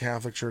Roman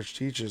Catholic Church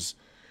teaches.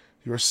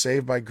 You are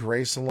saved by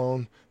grace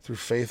alone, through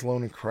faith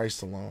alone, in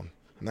Christ alone,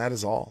 and that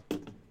is all.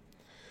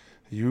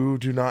 You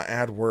do not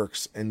add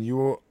works, and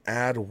you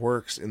add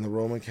works in the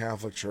Roman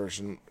Catholic Church.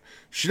 And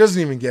she doesn't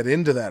even get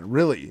into that,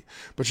 really,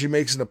 but she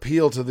makes an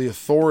appeal to the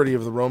authority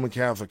of the Roman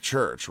Catholic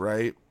Church,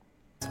 right?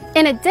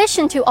 In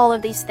addition to all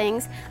of these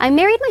things, I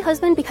married my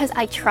husband because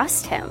I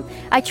trust him.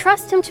 I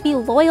trust him to be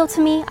loyal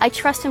to me, I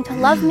trust him to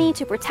love me,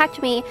 to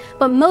protect me,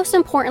 but most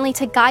importantly,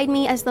 to guide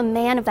me as the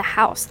man of the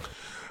house.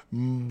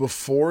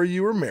 Before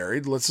you were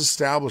married, let's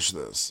establish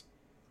this.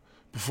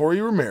 Before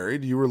you were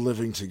married, you were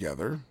living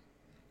together.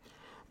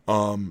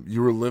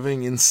 You were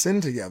living in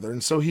sin together,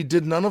 and so he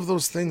did none of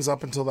those things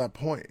up until that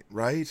point,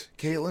 right,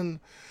 Caitlin?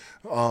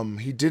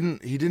 He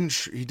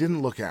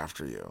didn't look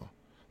after you.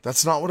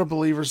 That's not what a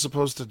believer's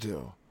supposed to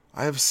do.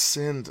 I have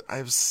sinned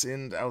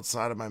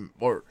outside of my,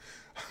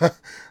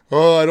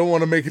 oh, I don't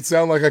want to make it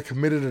sound like I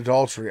committed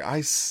adultery.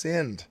 I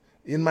sinned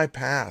in my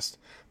past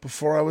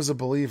before I was a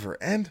believer,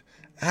 and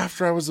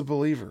after I was a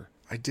believer.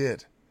 I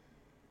did.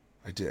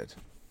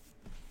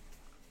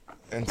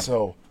 And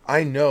so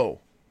I know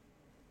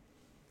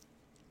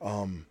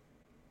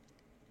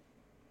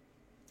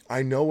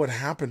what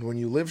happened when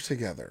you lived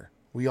together.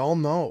 We all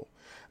know.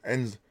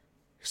 And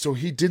so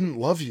he didn't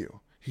love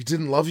you. He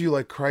didn't love you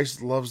like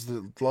Christ loves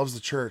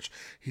the church.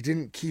 He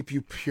didn't keep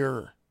you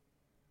pure.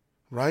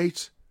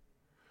 Right?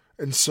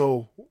 And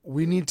so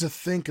we need to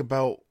think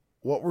about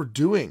what we're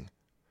doing.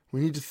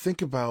 We need to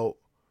think about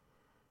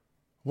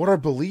what our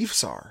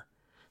beliefs are.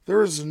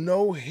 There is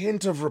no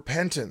hint of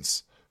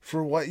repentance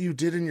for what you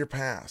did in your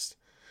past.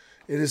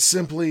 It is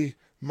simply,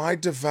 my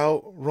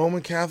devout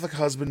Roman Catholic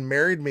husband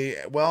married me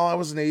while I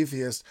was an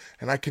atheist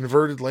and I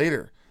converted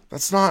later.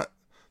 That's not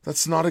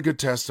a good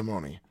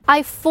testimony.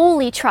 I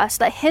fully trust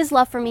that his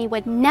love for me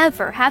would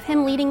never have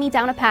him leading me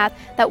down a path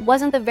that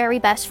wasn't the very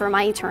best for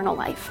my eternal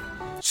life.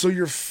 So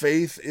your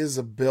faith is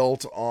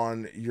built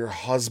on your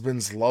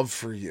husband's love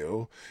for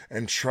you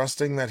and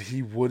trusting that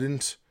he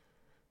wouldn't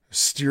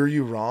steer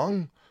you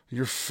wrong?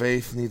 Your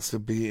faith needs to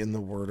be in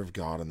the Word of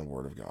God and the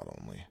Word of God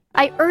only.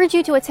 I urge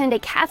you to attend a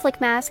Catholic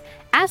Mass,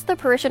 ask the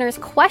parishioners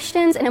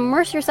questions, and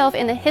immerse yourself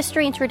in the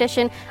history and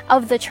tradition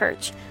of the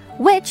Church,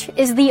 which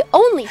is the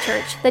only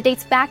church that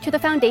dates back to the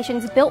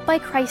foundations built by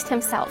Christ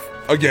himself.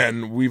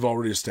 Again, we've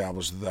already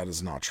established that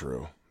is not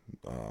true.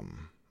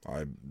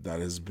 That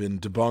has been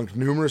debunked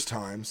numerous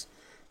times.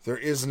 There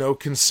is no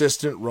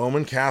consistent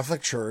Roman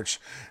Catholic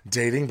Church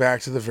dating back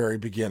to the very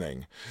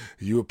beginning.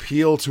 You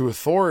appeal to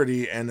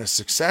authority and a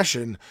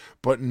succession,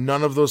 but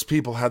none of those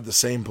people had the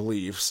same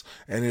beliefs,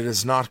 and it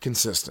is not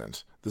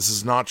consistent. This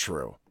is not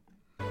true.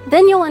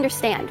 Then you'll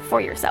understand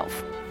for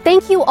yourself.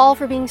 Thank you all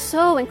for being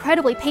so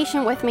incredibly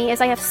patient with me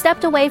as I have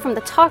stepped away from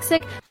the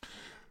toxic.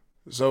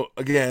 So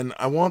again,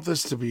 I want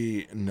this to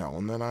be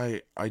known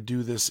that I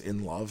do this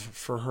in love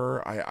for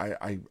her.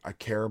 I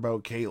care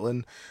about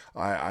Caitlin.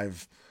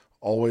 I've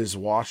always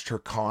watched her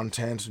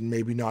content,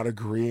 maybe not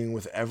agreeing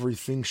with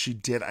everything she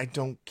did. I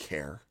don't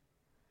care.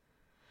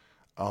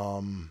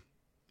 But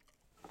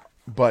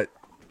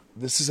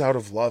this is out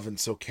of love. And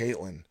so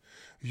Caitlin,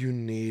 you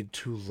need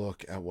to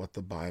look at what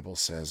the Bible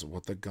says,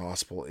 what the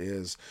gospel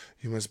is.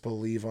 You must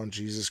believe on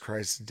Jesus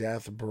Christ's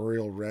death,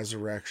 burial,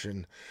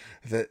 resurrection,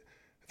 that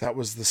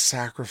was the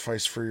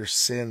sacrifice for your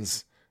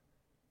sins.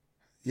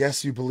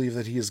 Yes, you believe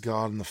that he is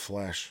God in the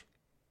flesh,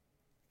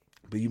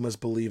 but you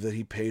must believe that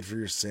he paid for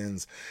your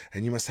sins,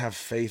 and you must have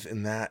faith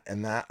in that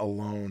and that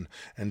alone,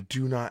 and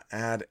do not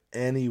add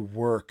any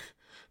work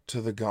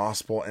to the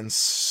gospel, and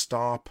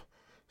stop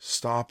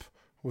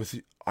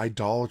with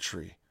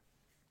idolatry.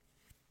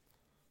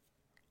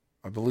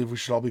 I believe we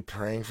should all be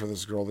praying for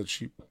this girl, that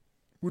she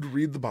would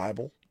read the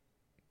Bible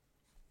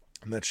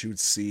and that she would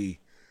see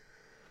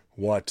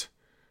what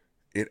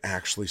it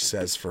actually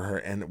says for her.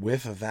 And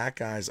with that,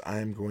 guys,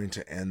 I'm going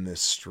to end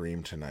this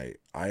stream tonight.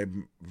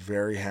 I'm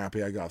very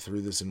happy I got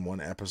through this in one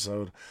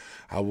episode.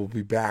 I will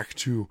be back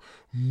to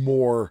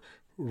more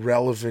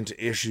relevant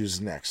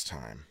issues next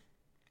time.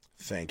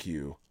 Thank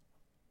you.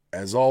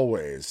 As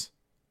always,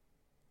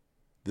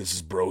 this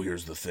is Bro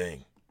Here's the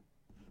Thing.